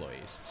for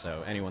employees.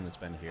 So anyone that's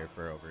been here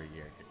for over a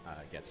year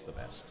gets the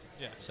vest.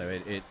 Yeah. So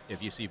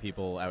if you see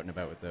people out and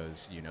about with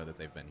those, you know that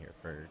they've been here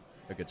for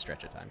a good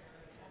stretch of time.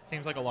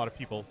 Seems like a lot of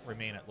people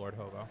remain at Lord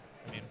Hobo.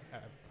 I mean,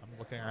 I'm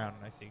looking around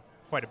and I see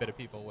quite a bit of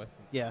people with.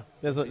 Yeah,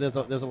 there's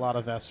a lot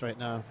of vests right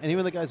now, and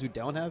even the guys who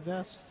don't have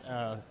vests,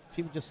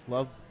 people just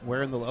love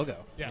wearing the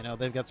logo. Yeah.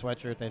 They've got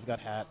sweatshirt, they've got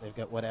hat, they've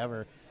got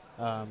whatever,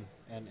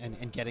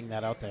 and getting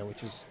that out there,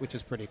 which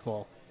is pretty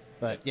cool.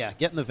 But yeah,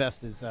 getting the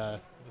vest is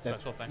It's a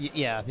special thing.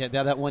 Yeah,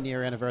 that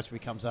 1-year anniversary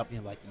comes up, and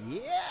you're like,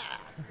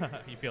 yeah.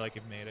 You feel like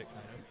you've made it,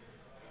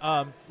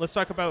 kind of. Let's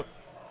talk about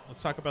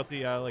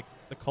the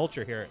the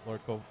culture here at Lord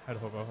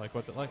Hobo. Like,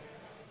 what's it like?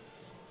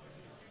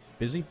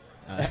 Busy.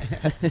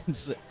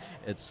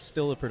 It's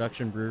still a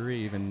production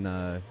brewery, even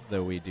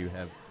though we do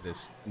have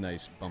this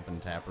nice bump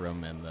and tap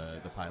room and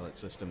the pilot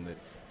system that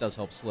does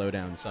help slow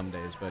down some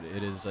days. But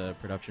it is a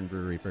production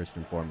brewery first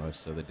and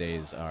foremost, so the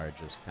days are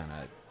just kind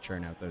of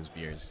churn out those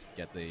beers,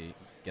 get the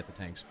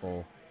tanks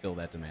full, fill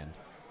that demand.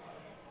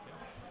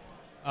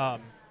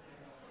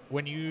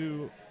 When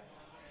you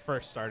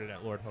first started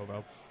at Lord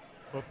Hobo,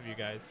 both of you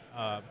guys,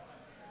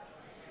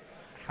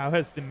 how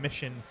has the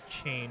mission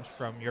changed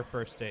from your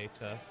first day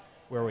to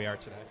where we are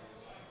today?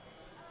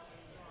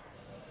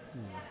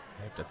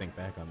 I have to think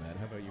back on that.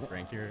 How about you,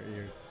 Frank?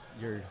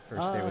 Your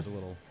first day was a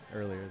little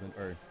earlier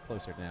or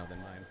closer now than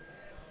mine.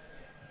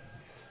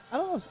 I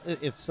don't know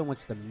if so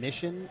much the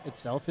mission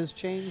itself has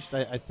changed.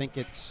 I think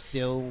it's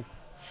still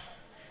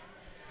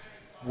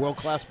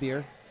world-class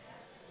beer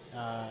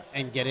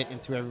and get it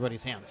into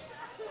everybody's hands.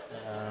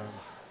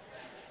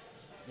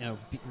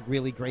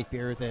 Really great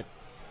beer that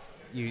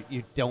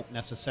you don't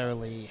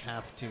necessarily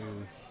have to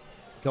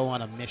go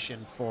on a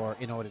mission for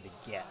in order to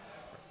get.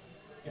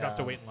 You don't have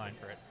to wait in line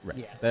for it. Right.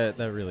 Yeah.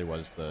 That really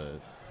was the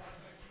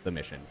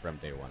mission from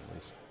day one,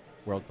 was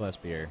world-class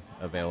beer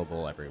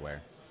available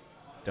everywhere.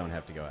 Don't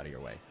have to go out of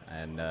your way.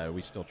 And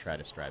we still try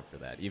to strive for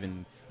that.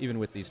 Even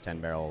with these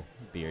 10-barrel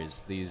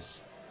beers,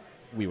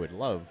 we would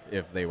love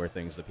if they were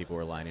things that people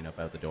were lining up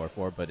out the door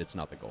for, but it's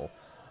not the goal.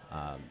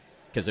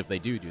 Because if they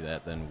do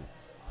that, then,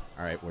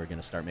 all right, we're going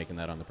to start making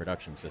that on the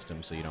production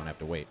system so you don't have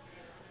to wait.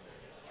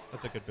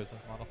 That's a good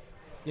business model.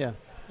 Yeah.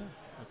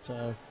 It's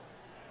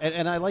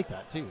and I like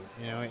that too.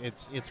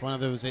 It's one of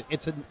those.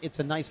 It's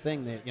a nice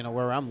thing that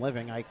where I'm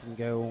living, I can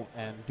go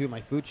and do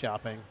my food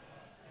shopping,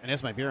 and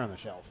there's my beer on the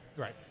shelf.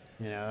 Right.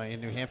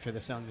 In New Hampshire, they're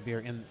selling the beer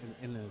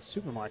in the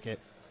supermarket,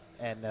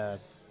 and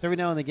so every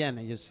now and again,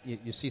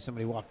 you see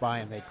somebody walk by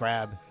and they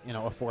grab a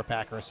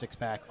 4-pack or a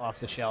 6-pack off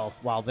the shelf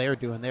while they're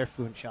doing their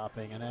food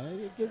shopping, and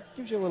it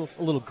gives you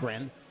a little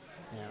grin.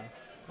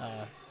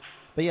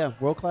 But yeah,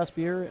 world class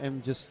beer,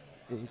 and just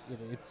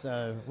it's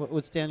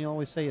what's Daniel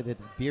always say,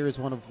 that beer is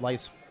one of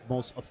life's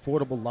most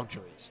affordable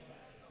luxuries.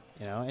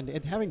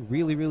 And having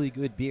really, really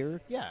good beer,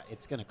 yeah,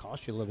 it's going to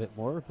cost you a little bit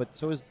more, but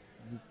so is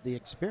the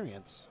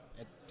experience.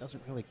 It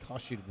doesn't really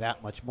cost you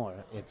that much more.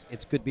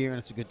 It's good beer and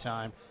it's a good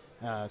time,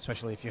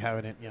 especially if you're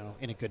having it,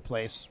 in a good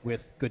place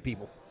with good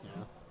people.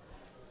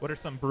 What are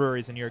some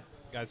breweries, in your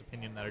guys'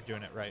 opinion, that are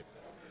doing it right,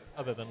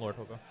 other than Lord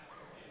Hobo?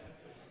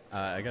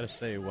 I got to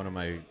say, one of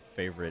my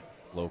favorite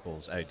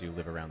locals, I do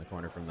live around the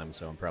corner from them,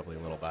 so I'm probably a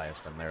little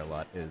biased. I'm there a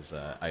lot, is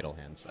Idle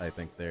Hands. I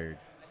think they're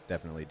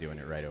definitely doing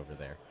it right over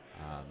there.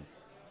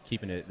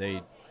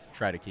 They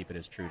try to keep it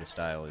as true to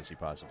style as you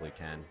possibly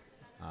can,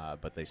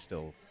 but they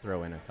still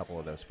throw in a couple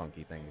of those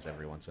funky things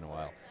every once in a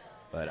while.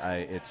 But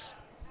it's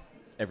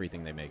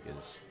everything they make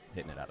is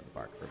hitting it out of the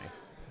park for me.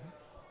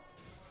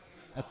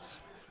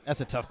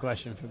 That's a tough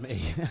question for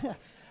me.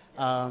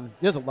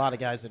 There's a lot of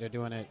guys that are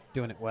doing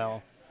it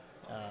well.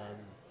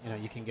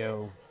 You can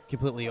go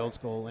completely old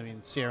school. I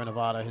mean, Sierra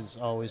Nevada has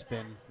always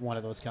been one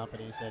of those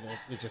companies that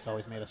has just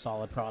always made a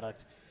solid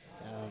product.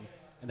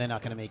 And they're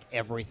not going to make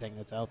everything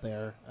that's out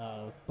there,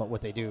 but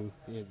what they do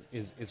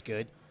is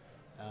good.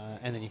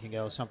 And then you can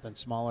go something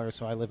smaller.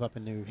 So I live up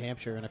in New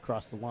Hampshire, and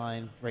across the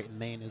line, right in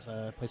Maine, is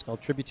a place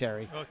called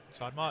Tributary. Oh,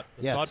 Todd Mott,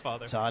 the Yeah, Todd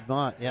father. Todd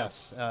Mott,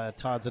 yes.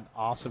 Todd's an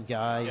awesome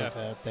guy.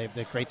 Yeah.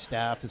 They're great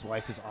staff. His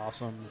wife is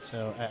awesome.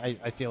 So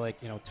I feel like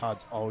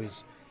Todd's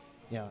always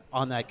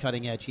on that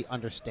cutting edge. He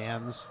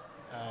understands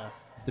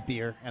the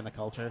beer and the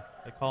culture.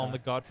 They call him the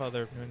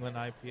Godfather of New England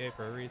IPA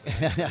for a reason.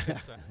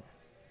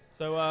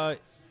 So,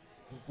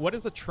 what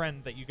is a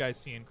trend that you guys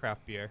see in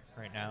craft beer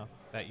right now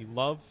that you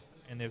love,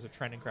 and there's a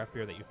trend in craft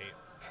beer that you hate?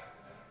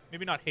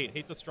 Maybe not hate.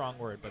 Hate's a strong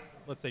word, but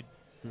let's say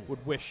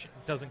would wish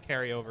doesn't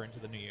carry over into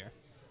the new year.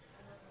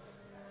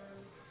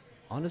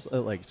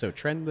 Honestly,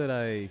 trend that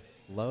I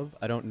love.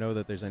 I don't know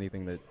that there's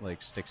anything that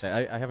like sticks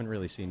out. I haven't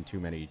really seen too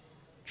many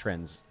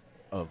trends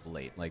of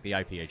late. Like the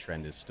IPA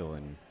trend is still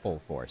in full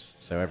force,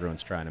 so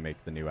everyone's trying to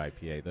make the new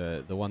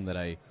IPA. The one that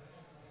I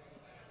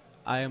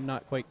am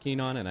not quite keen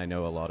on, and I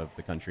know a lot of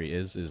the country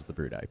is the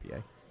brewed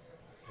IPA.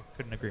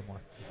 Couldn't agree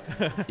more.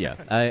 Yeah,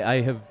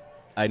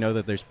 I know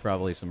that there's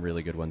probably some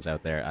really good ones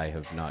out there. I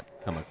have not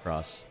come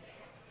across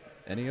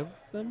any of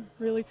them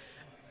really.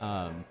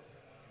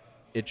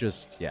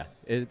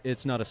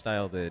 It's not a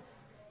style that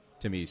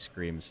to me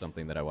screams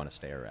something that I want to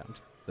stay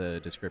around.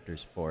 The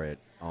descriptors for it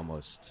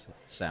almost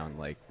sound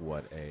like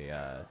what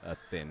a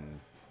thin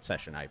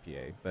session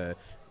IPA.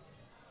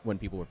 When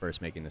people were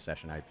first making the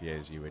session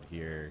IPAs, you would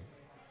hear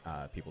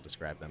people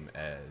describe them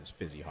as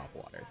fizzy hop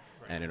water,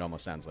 and it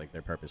almost sounds like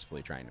they're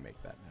purposefully trying to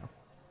make that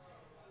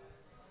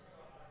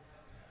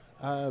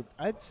now.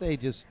 I'd say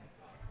just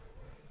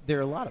there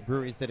are a lot of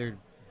breweries that are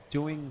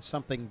doing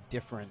something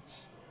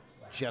different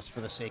just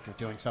for the sake of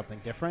doing something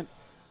different,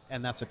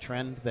 and that's a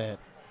trend that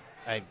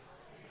I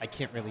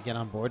can't really get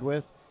on board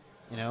with.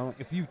 You know,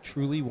 if you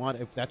truly want,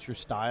 if that's your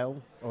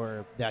style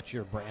or that's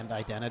your brand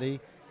identity,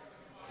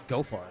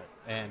 go for it,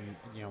 and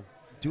you know,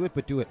 do it,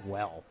 but do it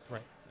well.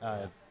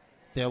 Right.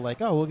 They're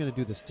like, oh, we're going to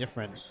do this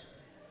different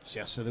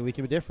just so that we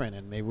can be different,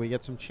 and maybe we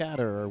get some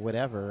chatter or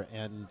whatever,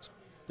 and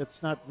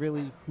that's not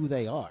really who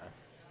they are.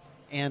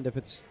 And if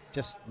it's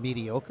just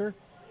mediocre,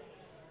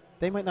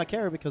 they might not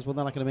care because, well,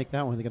 they're not going to make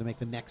that one. They're going to make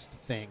the next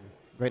thing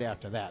right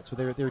after that. So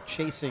they're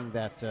chasing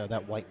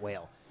that white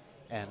whale.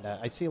 And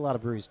I see a lot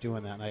of breweries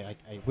doing that, and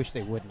I wish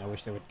they wouldn't. I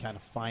wish they would kind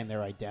of find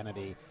their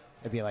identity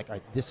and be like, all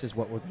right, this is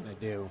what we're going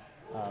to do.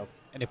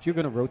 And if you're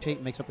going to rotate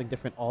and make something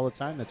different all the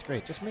time, that's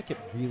great. Just make it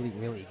really,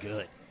 really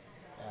good.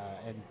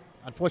 And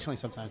unfortunately,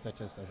 sometimes that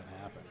just doesn't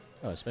happen.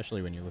 Oh,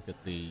 especially when you look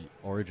at the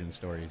origin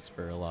stories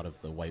for a lot of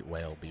the white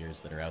whale beers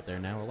that are out there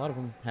now. A lot of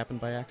them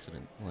happened by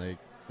accident. Like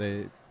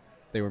they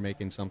were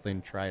making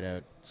something, tried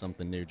out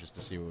something new just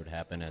to see what would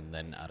happen, and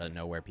then out of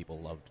nowhere, people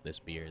loved this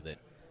beer that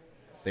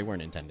they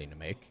weren't intending to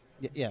make.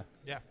 Yeah.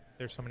 Yeah,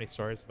 there's so many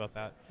stories about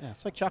that. Yeah,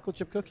 it's like chocolate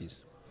chip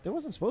cookies. There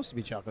wasn't supposed to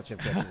be chocolate chip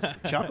cookies.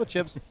 Chocolate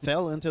chips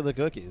fell into the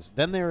cookies.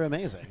 Then they were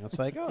amazing. It's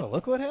like, oh,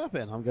 look what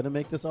happened. I'm going to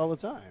make this all the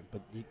time.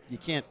 But you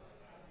can't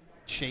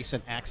chase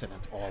an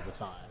accident all the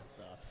time.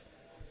 So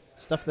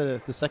stuff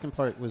that the second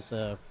part was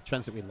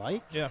trends that we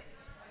like. Yeah.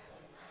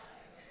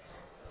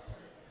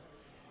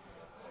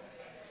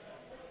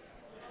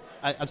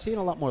 I'm seeing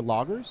a lot more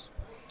lagers.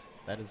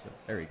 That is a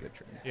very good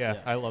trend. Yeah,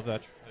 Yeah. I love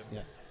that.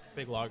 Yeah.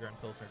 Big lager and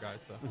Pilsner guy,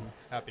 so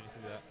happy to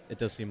see that. It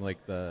does seem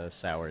like the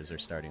sours are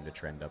starting to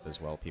trend up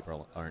as well.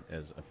 People aren't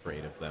as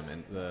afraid of them,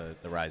 and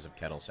the rise of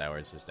kettle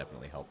sours has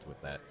definitely helped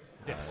with that.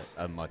 Yes.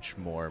 A much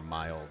more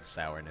mild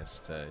sourness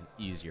to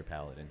ease your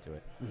palate into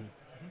it.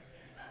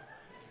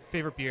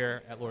 Favorite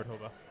beer at Lord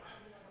Hobo?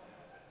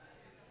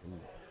 Ooh,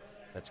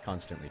 that's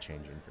constantly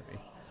changing for me.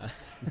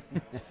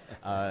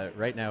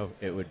 Right now,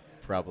 it would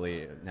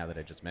probably, now that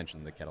I just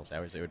mentioned the kettle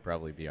sours, it would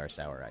probably be our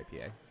sour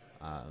IPA,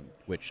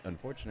 which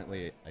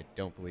unfortunately I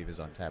don't believe is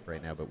on tap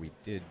right now, but we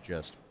did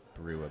just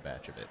brew a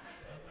batch of it,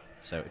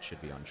 so it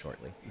should be on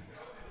shortly.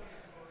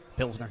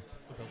 Pilsner.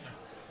 The Pilsner.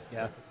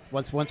 Yeah.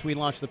 Once we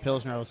launched the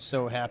Pilsner, I was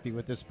so happy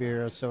with this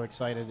beer. I was so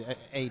excited.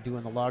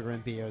 Doing the lager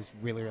and B, I was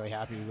really, really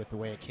happy with the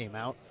way it came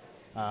out.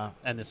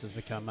 And this has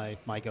become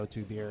my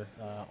go-to beer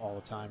all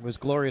the time. It was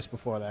Glorious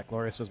before that.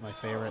 Glorious was my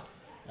favorite.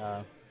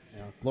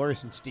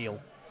 Glorious and Steel.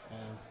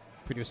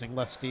 Producing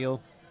less Steel,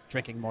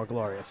 drinking more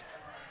Glorious.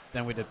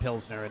 Then we did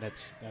Pilsner, and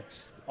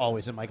that's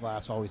always in my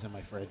glass, always in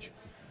my fridge.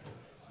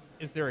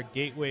 Is there a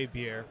gateway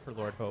beer for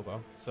Lord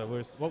Hobo? So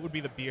what would be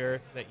the beer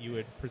that you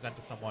would present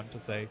to someone to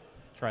say,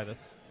 try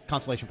this?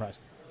 Consolation prize.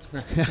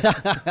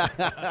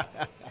 The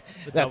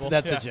That's double?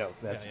 a Yeah. joke.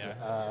 That's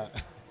Yeah.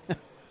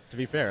 To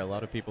be fair, a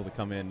lot of people that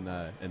come in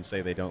and say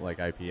they don't like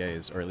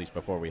IPAs, or at least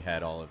before we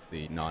had all of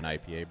the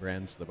non-IPA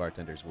brands, the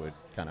bartenders would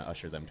kind of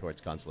usher them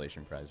towards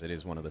Consolation Prize. It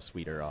is one of the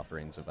sweeter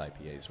offerings of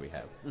IPAs we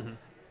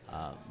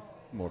have.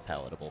 More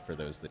palatable for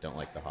those that don't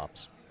like the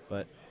hops.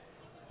 But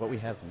what we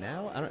have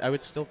now, I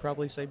would still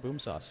probably say Boom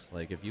Sauce.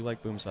 Like, if you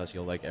like Boom Sauce,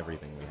 you'll like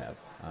everything we have.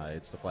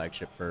 It's the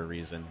flagship for a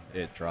reason.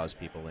 It draws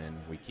people in.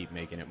 We keep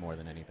making it more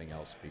than anything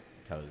else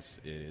because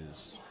it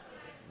is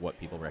what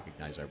people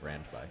recognize our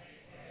brand by.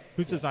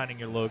 Who's designing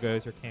your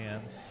logos, your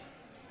cans?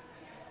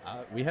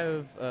 We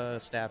have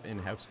staff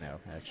in-house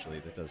now, actually,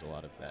 that does a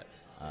lot of that.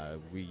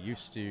 We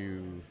used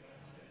to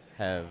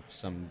have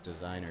some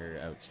designer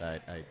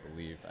outside, I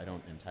believe. I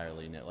don't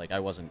entirely know. Like, I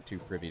wasn't too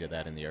privy to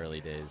that in the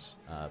early days,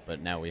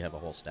 but now we have a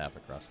whole staff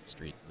across the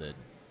street that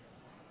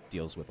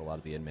deals with a lot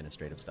of the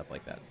administrative stuff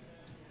like that.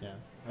 Yeah,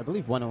 I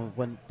believe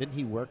when didn't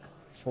he work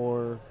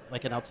for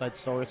like an outside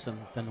source, and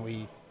then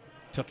we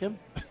took him?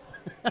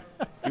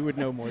 You would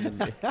know more than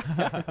me.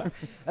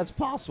 That's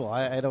possible.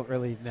 I don't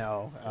really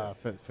know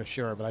for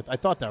sure, but I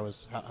thought that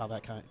was how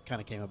that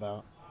kind of came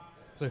about.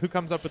 So who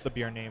comes up with the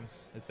beer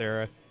names? Is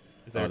there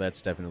Is there, Oh,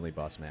 that's definitely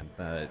Boss Man.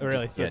 Oh,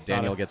 really? So Yeah, it's not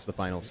Daniel a- gets the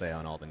final say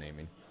on all the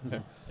naming.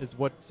 is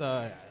what's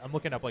I'm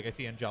looking up, like, I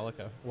see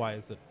Angelica. Why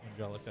is it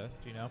Angelica?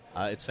 Do you know?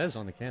 It says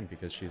on the can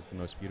because she's the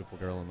most beautiful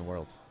girl in the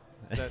world.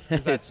 Is that-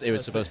 It was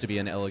that's supposed to be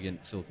an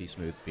elegant, silky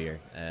smooth beer,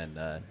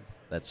 and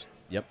that's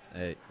yep.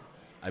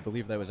 I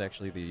believe that was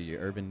actually the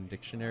Urban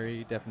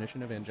Dictionary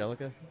definition of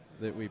Angelica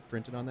that we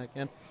printed on that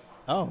can.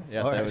 Oh,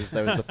 Yeah, all that right. was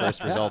the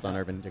first result on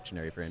Urban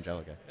Dictionary for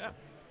Angelica. Yeah.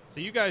 So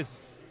you guys,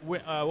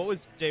 what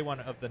was day one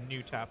of the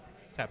new tap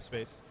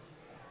space?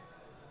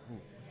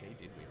 What day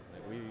did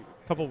we?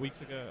 A couple of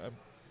weeks ago.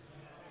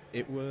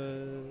 It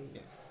was.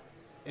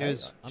 It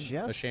was I'm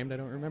just ashamed I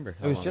don't remember.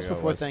 It was just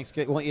before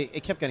Thanksgiving. Well,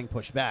 it kept getting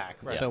pushed back.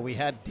 Right. So we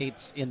had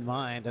dates in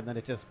mind, and then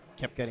it just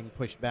kept getting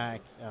pushed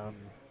back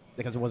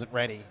because it wasn't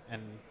ready,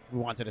 and we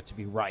wanted it to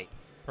be right.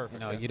 Perfect. You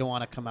know, yeah. you don't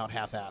want to come out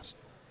half-assed.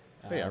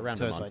 Oh, yeah, around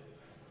so a it's month. like,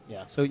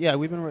 yeah. So yeah,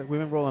 we've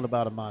been rolling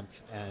about a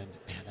month, and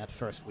man, that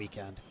first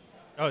weekend.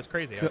 Oh, it's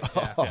crazy.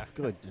 Oh Yeah.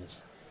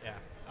 goodness.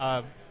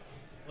 Yeah.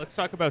 Let's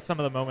talk about some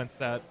of the moments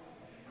that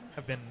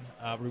have been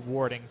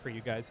rewarding for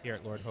you guys here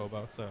at Lord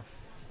Hobo. So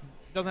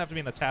it doesn't have to be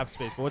in the tap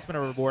space, but what's been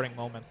a rewarding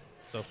moment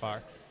so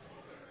far?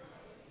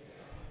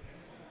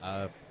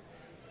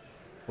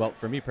 Well,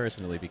 for me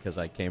personally, because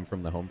I came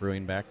from the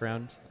homebrewing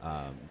background,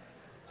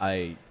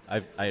 I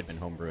had been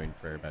homebrewing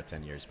for about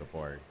 10 years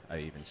before I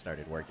even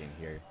started working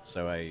here.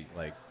 So I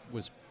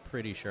was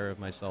pretty sure of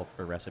myself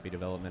for recipe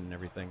development and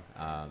everything.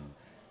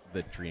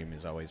 The dream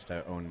is always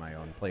to own my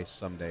own place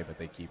someday, but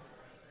they keep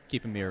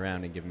keeping me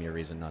around and giving me a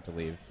reason not to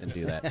leave and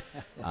do that.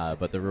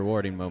 But the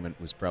rewarding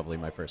moment was probably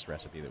my first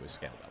recipe that was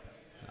scaled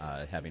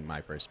up, having my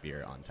first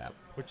beer on tap.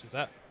 Which is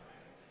that?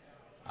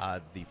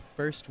 The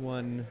first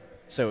one,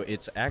 so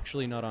it's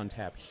actually not on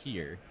tap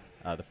here.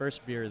 The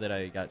first beer that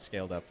I got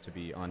scaled up to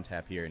be on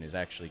tap here and is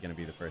actually going to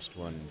be the first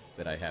one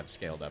that I have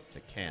scaled up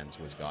to cans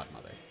was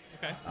Godmother.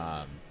 Okay.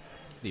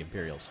 The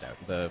Imperial Stout.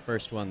 The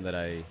first one that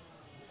I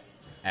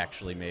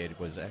actually made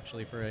was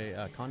actually for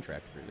a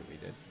contract brew that we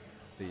did,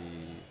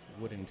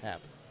 the Wooden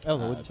Tap. Oh,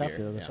 the wooden tap beer,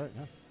 beer. That's yeah. right.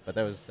 Yeah. But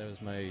that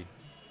was my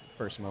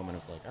first moment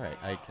of like, all right,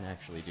 I can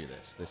actually do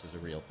this. This is a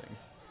real thing.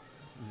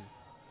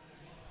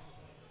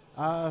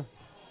 I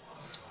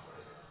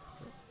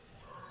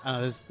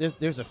don't know,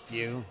 there's a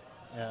few.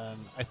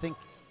 I think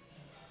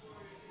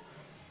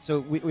so.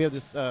 We have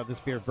this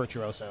beer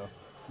Virtuoso,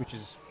 which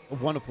is a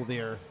wonderful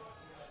beer.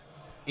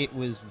 It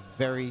was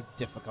very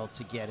difficult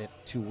to get it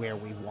to where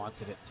we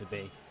wanted it to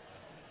be.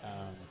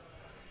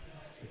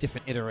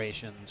 Different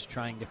iterations,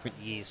 trying different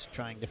yeast,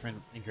 trying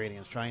different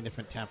ingredients, trying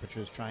different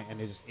temperatures,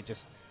 and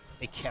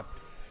it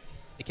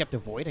kept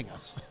avoiding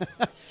us.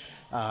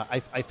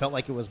 I felt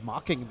like it was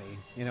mocking me.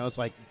 You know, it's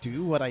like,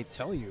 do what I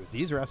tell you.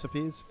 These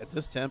recipes at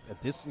this temp,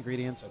 at this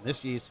ingredients, and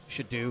this yeast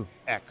should do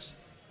X.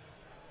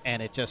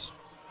 And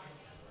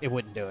it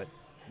wouldn't do it.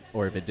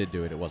 Or if it did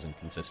do it, it wasn't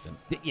consistent.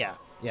 Yeah.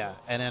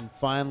 And then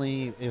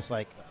finally, it was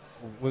like,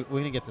 we're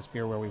going to get this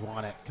beer where we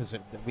want it because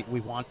we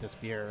want this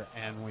beer.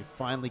 And we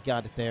finally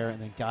got it there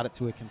and then got it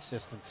to a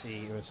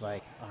consistency. It was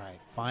like, all right,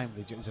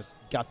 finally, just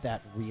got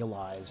that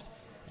realized.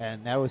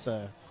 And that was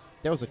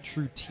a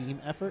true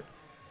team effort,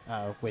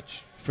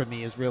 which for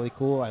me is really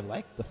cool. I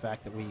like the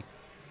fact that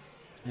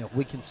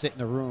we can sit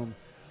in a room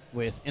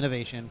with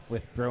innovation,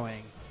 with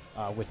brewing,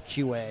 with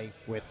QA,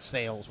 with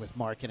sales, with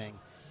marketing,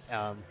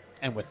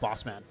 and with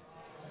Bossman.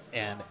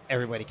 And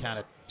everybody kind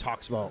of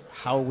talks about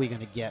how are we going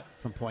to get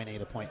from point A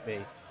to point B.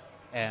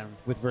 And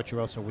with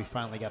Virtuoso, we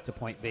finally got to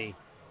point B.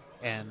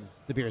 And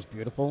the beer is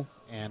beautiful,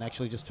 and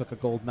actually just took a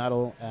gold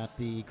medal at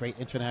the Great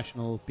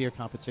International Beer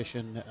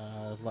Competition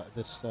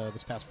this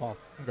past fall.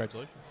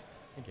 Congratulations.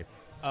 Thank you.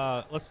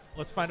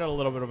 Let's find out a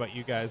little bit about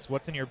you guys.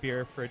 What's in your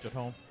beer fridge at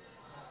home?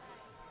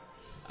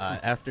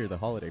 After the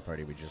holiday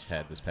party we just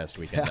had this past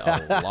weekend,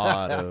 a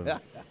lot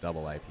of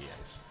double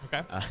IPAs.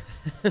 Okay.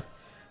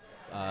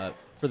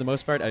 For the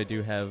most part, I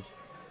do have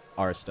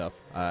our stuff.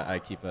 I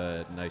keep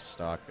a nice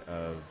stock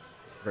of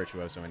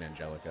Virtuoso and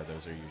Angelica.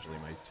 Those are usually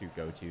my two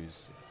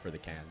go-tos for the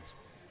cans.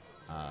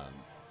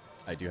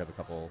 I do have a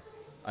couple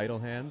idle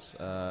hands.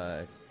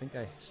 I think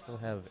I still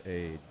have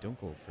a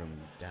Dunkel from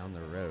down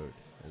the road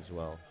as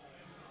well.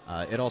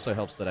 It also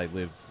helps that I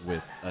live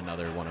with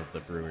another one of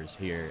the brewers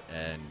here,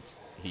 and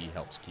he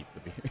helps keep the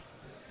beer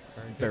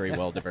very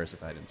well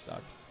diversified and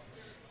stocked.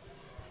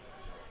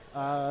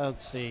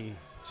 Let's see.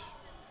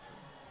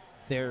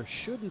 There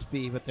shouldn't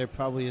be, but there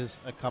probably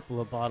is a couple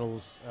of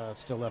bottles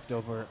still left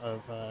over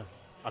of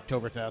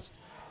Oktoberfest,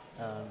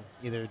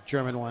 either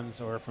German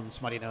ones or from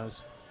Smutty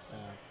Nose.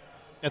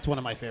 That's one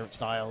of my favorite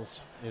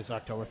styles, is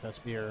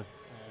Oktoberfest beer,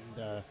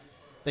 and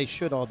they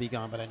should all be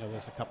gone, but I know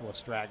there's a couple of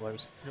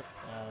stragglers. Yep.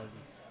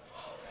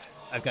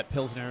 I've got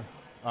Pilsner,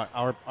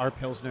 our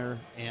Pilsner,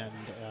 and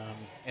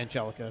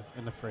Angelica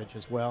in the fridge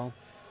as well.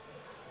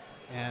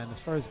 And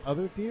as far as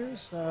other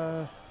beers,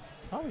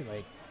 probably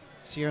like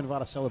Sierra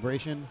Nevada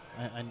Celebration.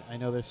 I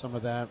know there's some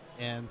of that,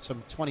 and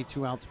some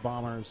 22-ounce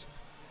bombers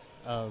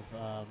of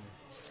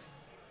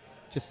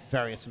just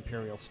various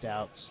imperial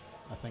stouts.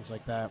 things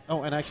like that.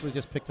 Oh, and I actually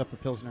just picked up a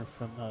Pilsner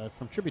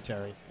from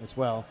Tributary as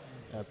well.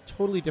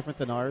 Totally different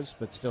than ours,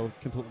 but still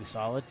completely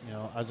solid. You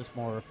know, I was just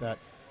more of that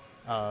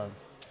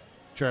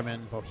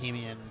German,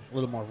 Bohemian, a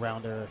little more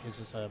rounder. His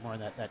is more in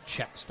that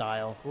Czech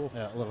style,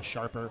 a little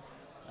sharper,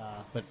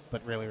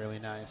 but really, really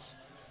nice.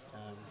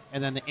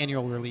 And then the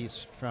annual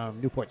release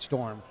from Newport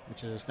Storm,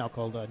 which is now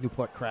called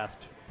Newport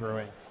Craft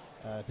Brewing.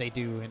 They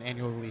do an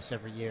annual release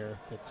every year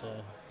that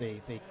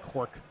they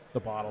cork the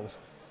bottles,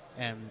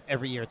 and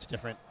every year it's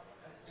different.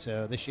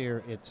 So this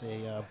year it's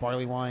a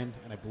barley wine,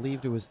 and I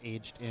believed it was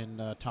aged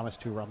in Thomas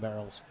 2 rum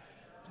barrels.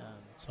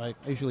 So I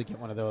usually get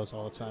one of those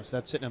all the time. So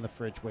that's sitting in the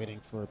fridge waiting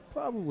for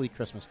probably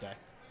Christmas Day.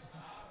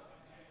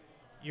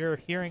 You're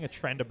hearing a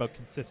trend about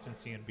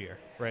consistency in beer,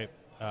 right?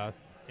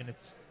 And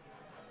it's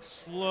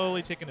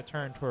slowly taking a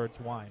turn towards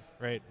wine,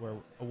 right? Where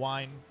a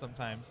wine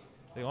sometimes,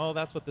 oh,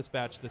 that's what this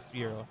batch this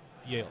year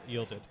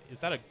yielded. Is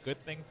that a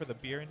good thing for the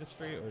beer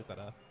industry, or is that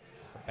a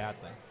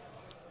bad thing?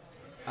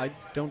 I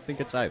don't think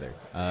it's either.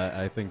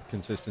 I think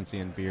consistency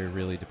in beer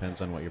really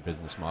depends on what your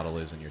business model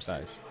is and your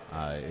size.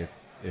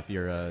 If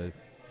you're a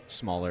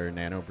smaller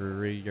nano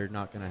brewery, you're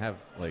not going to have,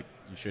 you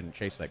shouldn't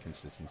chase that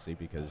consistency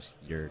because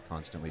you're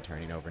constantly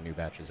turning over new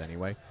batches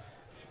anyway.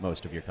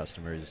 Most of your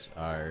customers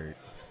are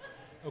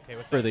okay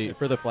with for that.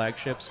 the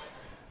flagships.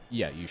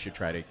 Yeah, you should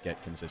try to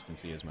get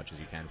consistency as much as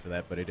you can for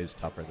that, but it is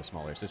tougher the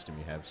smaller system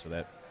you have, so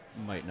that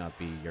might not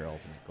be your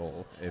ultimate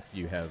goal. If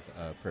you have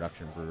a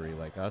production brewery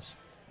like us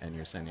and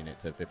you're sending it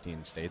to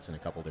 15 states in a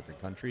couple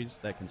different countries,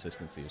 that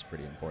consistency is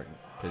pretty important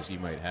because you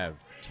might have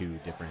 2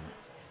 different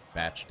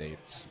batch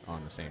dates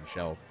on the same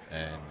shelf,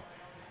 and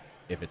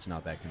if it's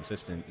not that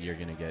consistent, you're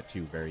going to get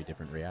 2 very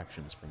different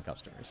reactions from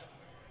customers.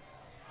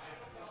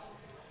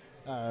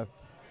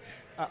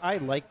 I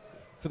like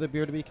for the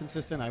beer to be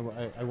consistent. I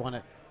want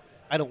it.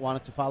 I don't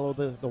want it to follow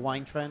the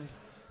wine trend,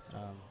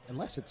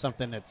 unless it's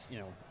something that's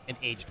an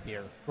aged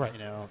beer. Right.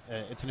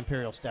 It's an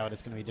imperial stout.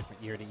 It's going to be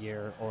different year to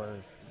year, or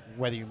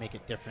whether you make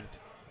it different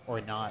or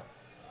not.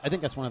 I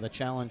think that's one of the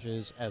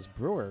challenges as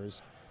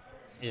brewers,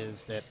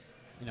 is that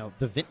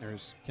the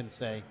vintners can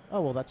say,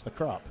 oh, well, that's the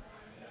crop.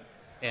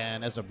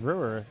 And as a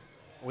brewer,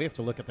 we have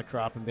to look at the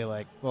crop and be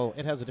like, well,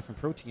 it has a different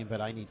protein,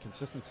 but I need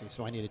consistency,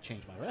 so I need to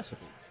change my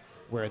recipe.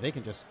 Where they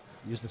can just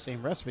use the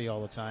same recipe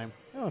all the time.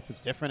 Oh, if it's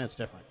different, it's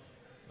different.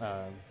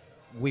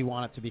 We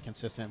want it to be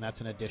consistent, and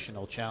that's an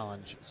additional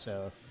challenge.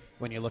 So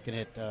when you're looking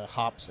at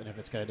hops, and if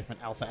it's got a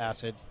different alpha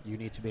acid, you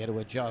need to be able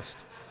to adjust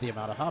the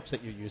amount of hops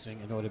that you're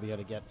using in order to be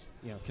able to get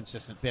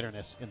consistent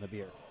bitterness in the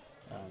beer.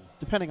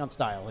 Depending on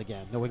style,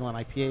 again, New England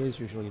IPAs,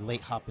 usually late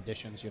hop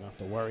additions, you don't have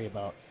to worry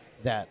about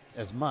that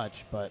as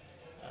much. But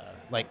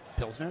like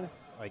Pilsner,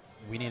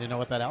 we need to know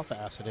what that alpha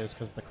acid is,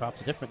 because if the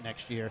crop's different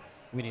next year,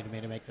 we need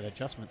to make that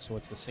adjustment so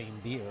it's the same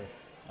beer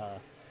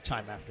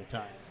time after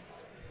time.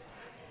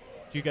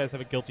 Do you guys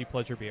have a guilty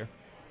pleasure beer?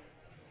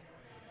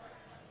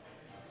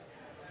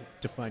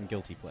 Define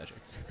guilty pleasure.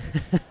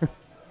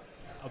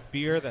 A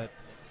beer that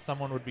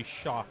someone would be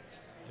shocked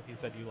if you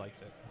said you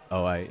liked it.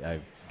 Oh,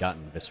 I've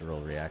gotten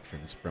visceral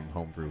reactions from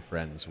homebrew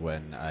friends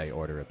when I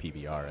order a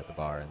PBR at the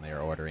bar and they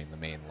are ordering the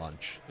main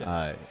lunch.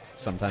 Yeah.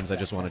 Sometimes I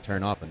just want to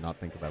turn off and not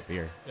think about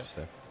beer. Yeah.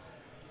 So.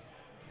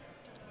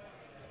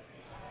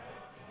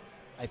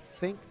 I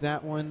think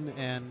that one,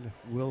 and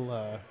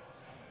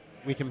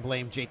we can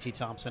blame JT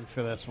Thompson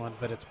for this one,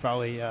 but it's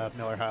probably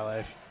Miller High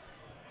Life.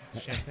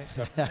 It's a champagne.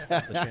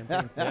 It's the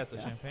champagne. Yeah, it's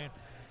a champagne.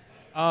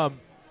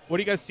 What do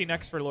you guys see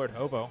next for Lord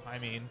Hobo? I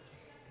mean,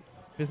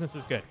 business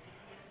is good,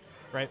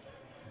 right?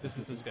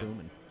 Business is good.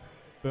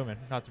 Booming.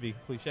 Not to be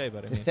cliche,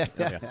 but I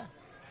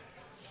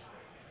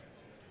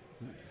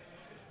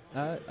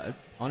mean.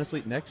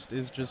 Honestly, next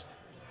is just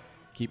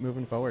keep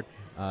moving forward.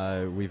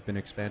 We've been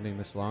expanding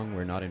this long.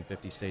 We're not in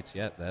 50 states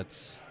yet.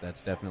 That's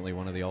definitely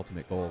one of the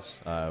ultimate goals.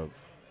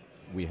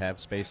 We have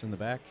space in the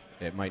back.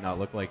 It might not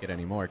look like it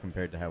anymore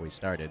compared to how we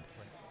started,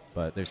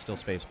 but there's still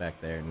space back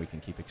there, and we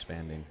can keep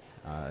expanding.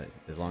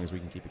 As long as we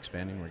can keep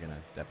expanding, we're going to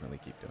definitely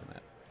keep doing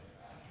that.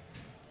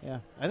 Yeah,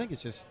 I think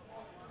it's just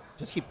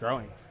keep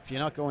growing. If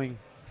you're not going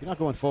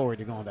forward,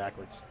 you're going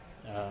backwards.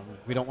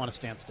 We don't want to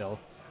stand still.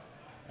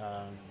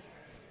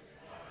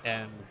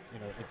 And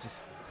it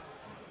just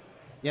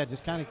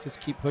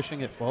keep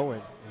pushing it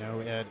forward,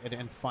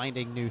 and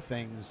finding new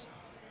things.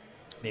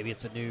 Maybe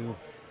it's a new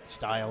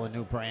style, a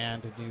new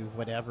brand, a new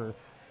whatever.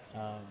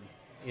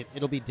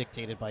 It'll be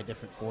dictated by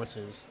different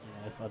forces.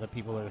 If other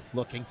people are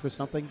looking for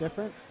something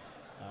different,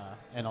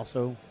 and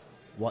also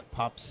what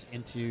pops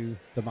into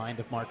the mind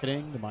of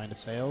marketing, the mind of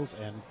sales,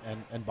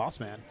 and boss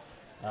man.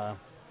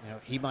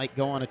 He might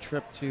go on a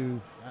trip to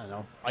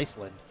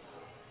Iceland,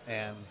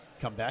 and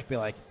come back be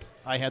like,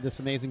 I had this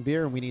amazing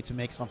beer, and we need to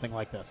make something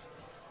like this.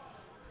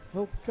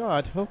 Oh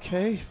God!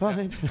 Okay,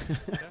 fine.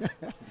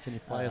 Can you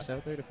fly us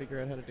out there to figure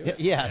out how to do it?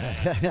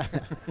 Yeah.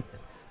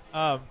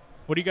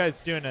 What are you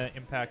guys doing to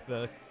impact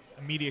the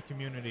media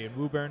community in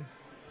Woburn?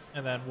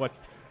 And then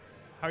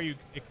how are you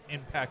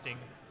impacting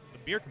the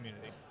beer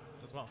community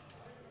as well?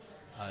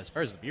 As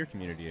far as the beer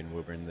community in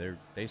Woburn,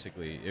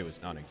 it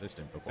was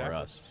non-existent before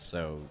Exactly. us.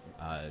 So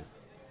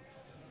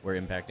we're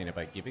impacting it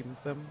by giving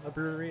them a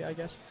brewery, I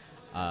guess.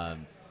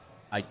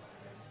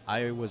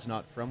 I was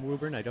not from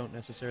Woburn. I don't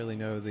necessarily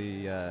know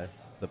the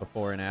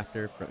before and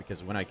after,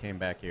 because when I came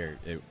back here,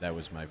 that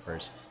was my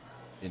first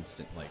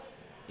instant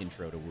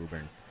intro to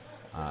Woburn.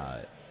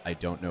 I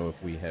don't know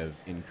if we have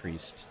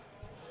increased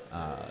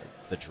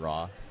the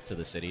draw to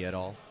the city at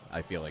all.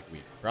 I feel like we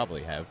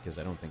probably have, because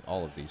I don't think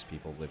all of these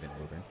people live in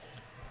Woburn.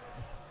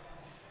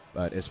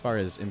 But as far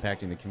as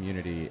impacting the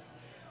community,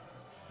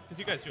 Because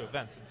you guys do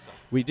events and stuff.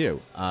 we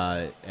do.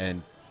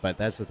 But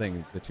that's the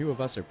thing. The two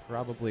of us are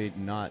probably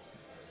not.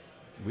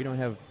 We don't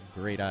have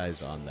great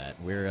eyes on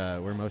that.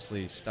 We're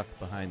mostly stuck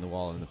behind the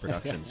wall in the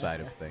production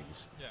side of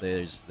things.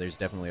 Yeah. There's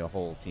definitely a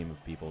whole team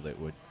of people that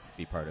would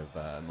be part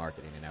of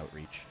marketing and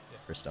outreach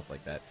for stuff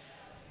like that.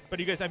 But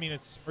you guys, I mean,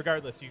 it's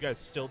regardless. You guys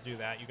still do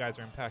that. You guys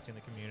are impacting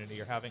the community.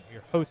 You're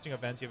hosting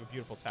events. You have a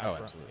beautiful tap room.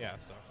 Absolutely. Yeah.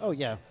 So. Oh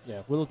yeah.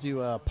 We'll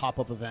do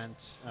pop-up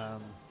events.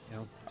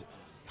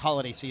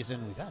 Holiday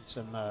season. We've had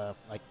some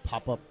like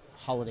pop-up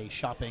holiday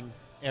shopping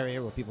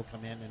area where people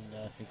come in and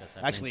I think that's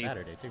happening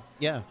Saturday too.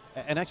 yeah.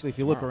 And actually, if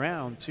you look Tomorrow.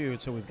 around too,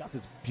 so we've got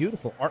this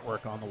beautiful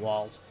artwork on the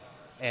walls,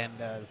 and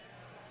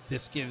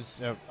this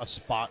gives a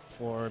spot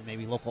for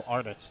maybe local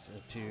artists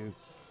to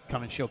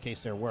come and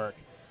showcase their work.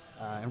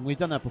 And we've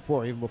done that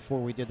before. Even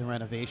before we did the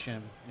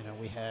renovation,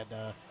 we had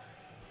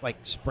like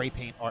spray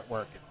paint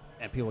artwork,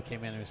 and people came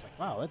in and it was like,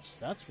 "Wow,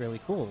 that's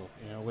really cool."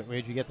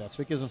 Where'd you get that?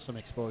 So it gives them some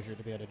exposure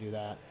to be able to do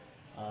that.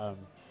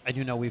 I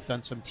do know we've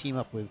done some team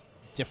up with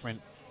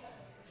different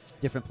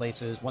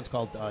places. One's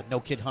called No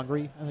Kid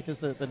Hungry, I think is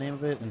the name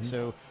of it. And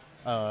so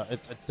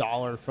it's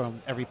 $1 from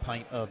every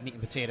pint of meat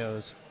and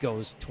potatoes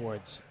goes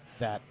towards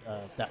that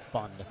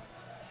fund.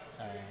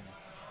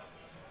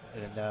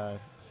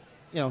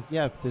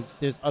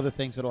 There's other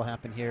things that'll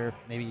happen here.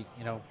 Maybe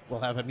we'll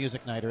have a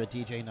music night or a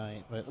DJ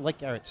night. But like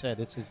Garrett said,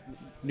 it's his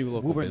New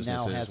local Woburn now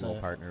businesses has we'll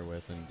a partner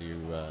with and do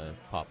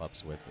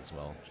pop-ups with as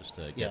well, just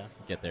to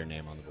get their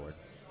name on the board.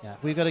 Yeah,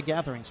 we've got a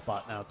gathering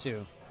spot now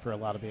too for a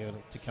lot of people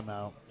to come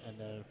out.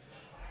 And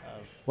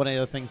one of the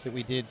other things that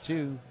we did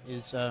too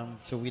is so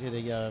we did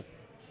a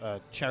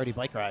charity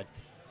bike ride.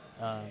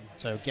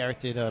 So Garrett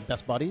did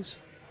Best Buddies,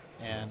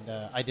 and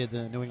I did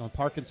the New England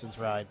Parkinson's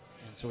ride.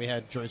 And so we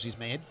had jerseys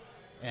made,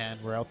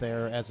 and we're out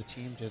there as a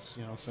team, just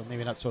so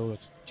maybe not so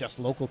it's just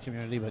local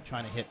community, but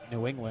trying to hit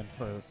New England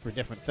for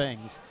different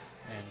things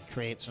and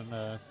create some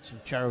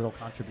charitable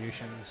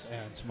contributions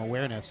and some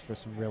awareness for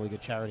some really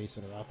good charities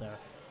that are out there.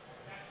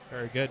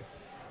 Very good.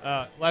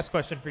 Last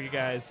question for you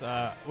guys.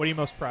 What are you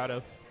most proud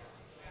of?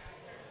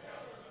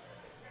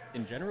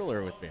 In general,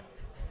 or with me?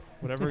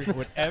 Whatever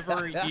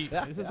you.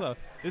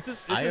 This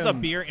is a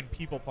beer and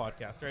people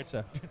podcast, right?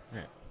 So.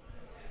 Right.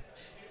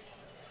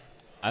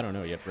 I don't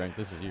know yet, Frank.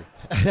 This is you.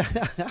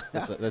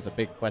 That's a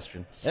big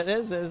question. It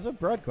is a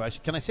broad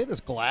question. Can I say this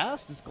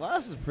glass? This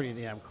glass is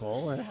pretty damn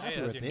cool. I'm happy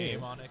Hey, with that's your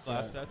name these. on it. It's,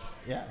 Glass touch.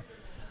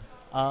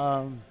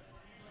 Yeah.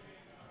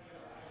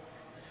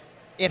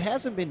 It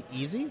hasn't been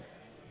easy.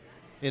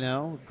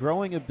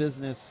 Growing a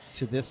business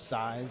to this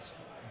size,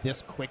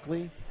 this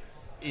quickly,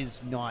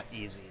 is not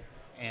easy.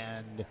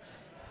 And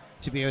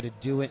to be able to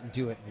do it and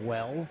do it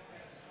well,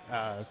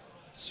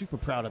 super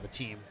proud of the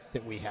team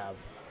that we have.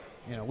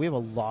 We have a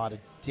lot of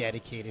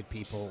dedicated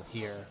people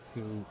here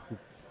who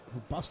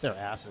bust their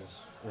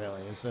asses,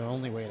 really, is the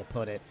only way to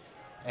put it,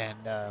 and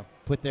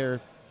put their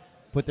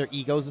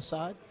egos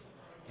aside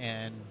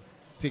and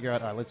figure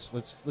out, all right,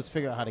 let's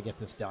figure out how to get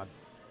this done.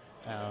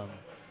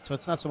 So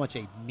it's not so much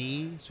a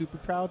me super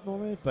proud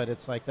moment, but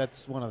it's like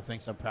that's one of the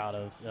things I'm proud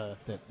of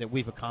that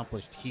we've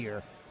accomplished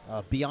here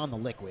beyond the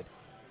liquid,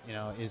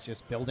 is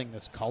just building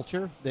this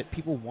culture that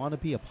people want to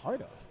be a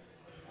part of,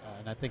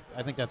 and I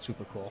think that's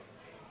super cool.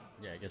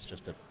 Yeah, I guess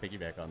just to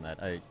piggyback on that,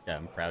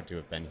 I'm proud to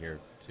have been here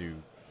to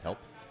help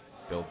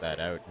build that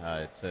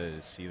out, to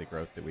see the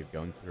growth that we've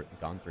gone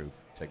through,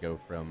 to go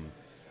from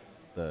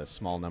the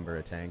small number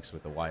of tanks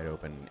with the wide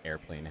open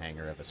airplane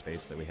hangar of a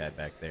space that we had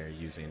back there,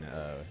 using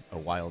a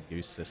wild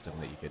goose system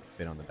that you could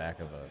fit on the back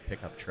of a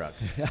pickup truck,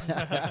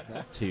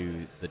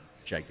 to the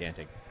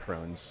gigantic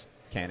Crohn's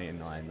canning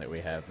line that we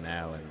have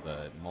now, and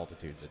the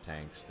multitudes of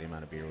tanks, the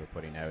amount of beer we're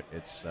putting out.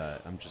 It's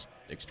I'm just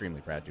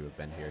extremely proud to have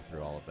been here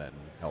through all of that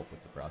and help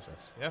with the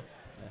process. Yeah.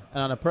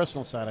 And on a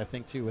personal side, I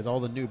think too, with all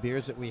the new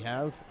beers that we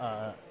have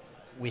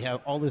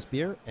all this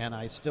beer, and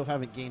I still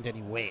haven't gained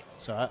any weight,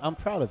 so I'm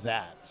proud of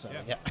that. So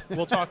yeah.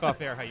 We'll talk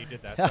off air how you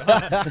did that.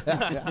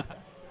 So.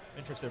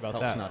 Interested about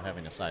Helps that. not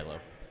having a silo.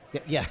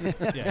 yeah.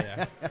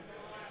 Yeah.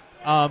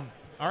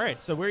 All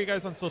right. So where are you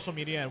guys on social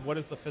media, and what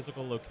is the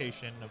physical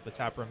location of the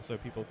tap room so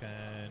people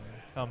can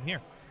come here?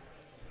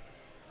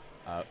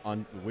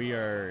 We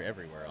are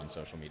everywhere on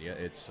social media.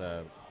 It's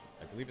I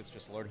believe it's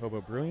just Lord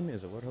Hobo Brewing.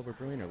 Is it Lord Hobo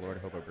Brewing or Lord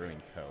Hobo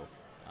Brewing Co?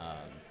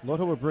 Lord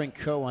Hobo Brewing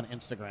Co. on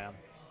Instagram.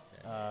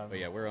 But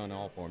yeah, we're on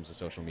all forms of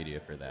social media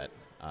for that.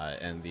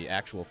 And the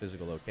actual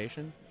physical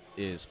location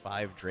is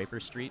 5 Draper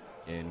Street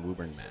in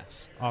Woburn,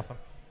 Mass. Awesome.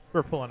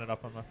 We're pulling it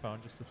up on my phone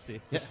just to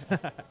see.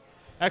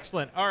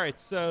 Excellent. All right.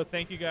 So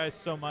thank you guys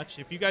so much.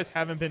 If you guys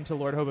haven't been to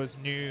Lord Hobo's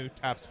new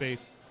tap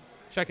space,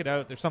 check it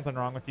out. There's something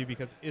wrong with you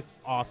because it's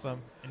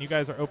awesome, and you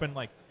guys are open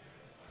like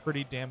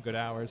pretty damn good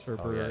hours for a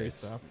brewery. it's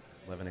So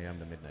 11 a.m.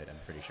 to midnight. I'm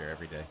pretty sure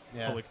every day.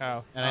 Yeah. holy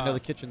cow! And I know the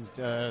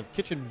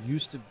kitchen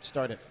used to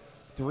start at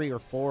 3 or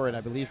 4, and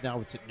I believe now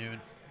it's at noon.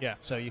 Yeah.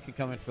 So you can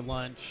come in for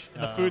lunch.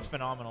 And the food's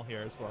phenomenal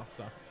here as well.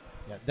 So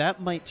Yeah, that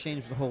might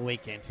change the whole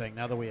weight gain thing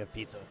now that we have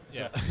pizza.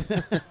 yeah,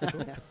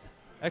 So.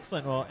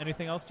 excellent. Well,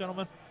 anything else,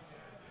 gentlemen?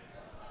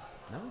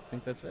 No, I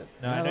think that's it.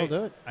 No, I know, That'll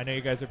do it. I know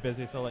you guys are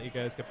busy, so I'll let you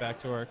guys get back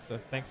to work. So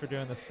thanks for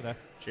doing this today.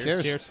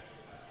 Cheers. Cheers.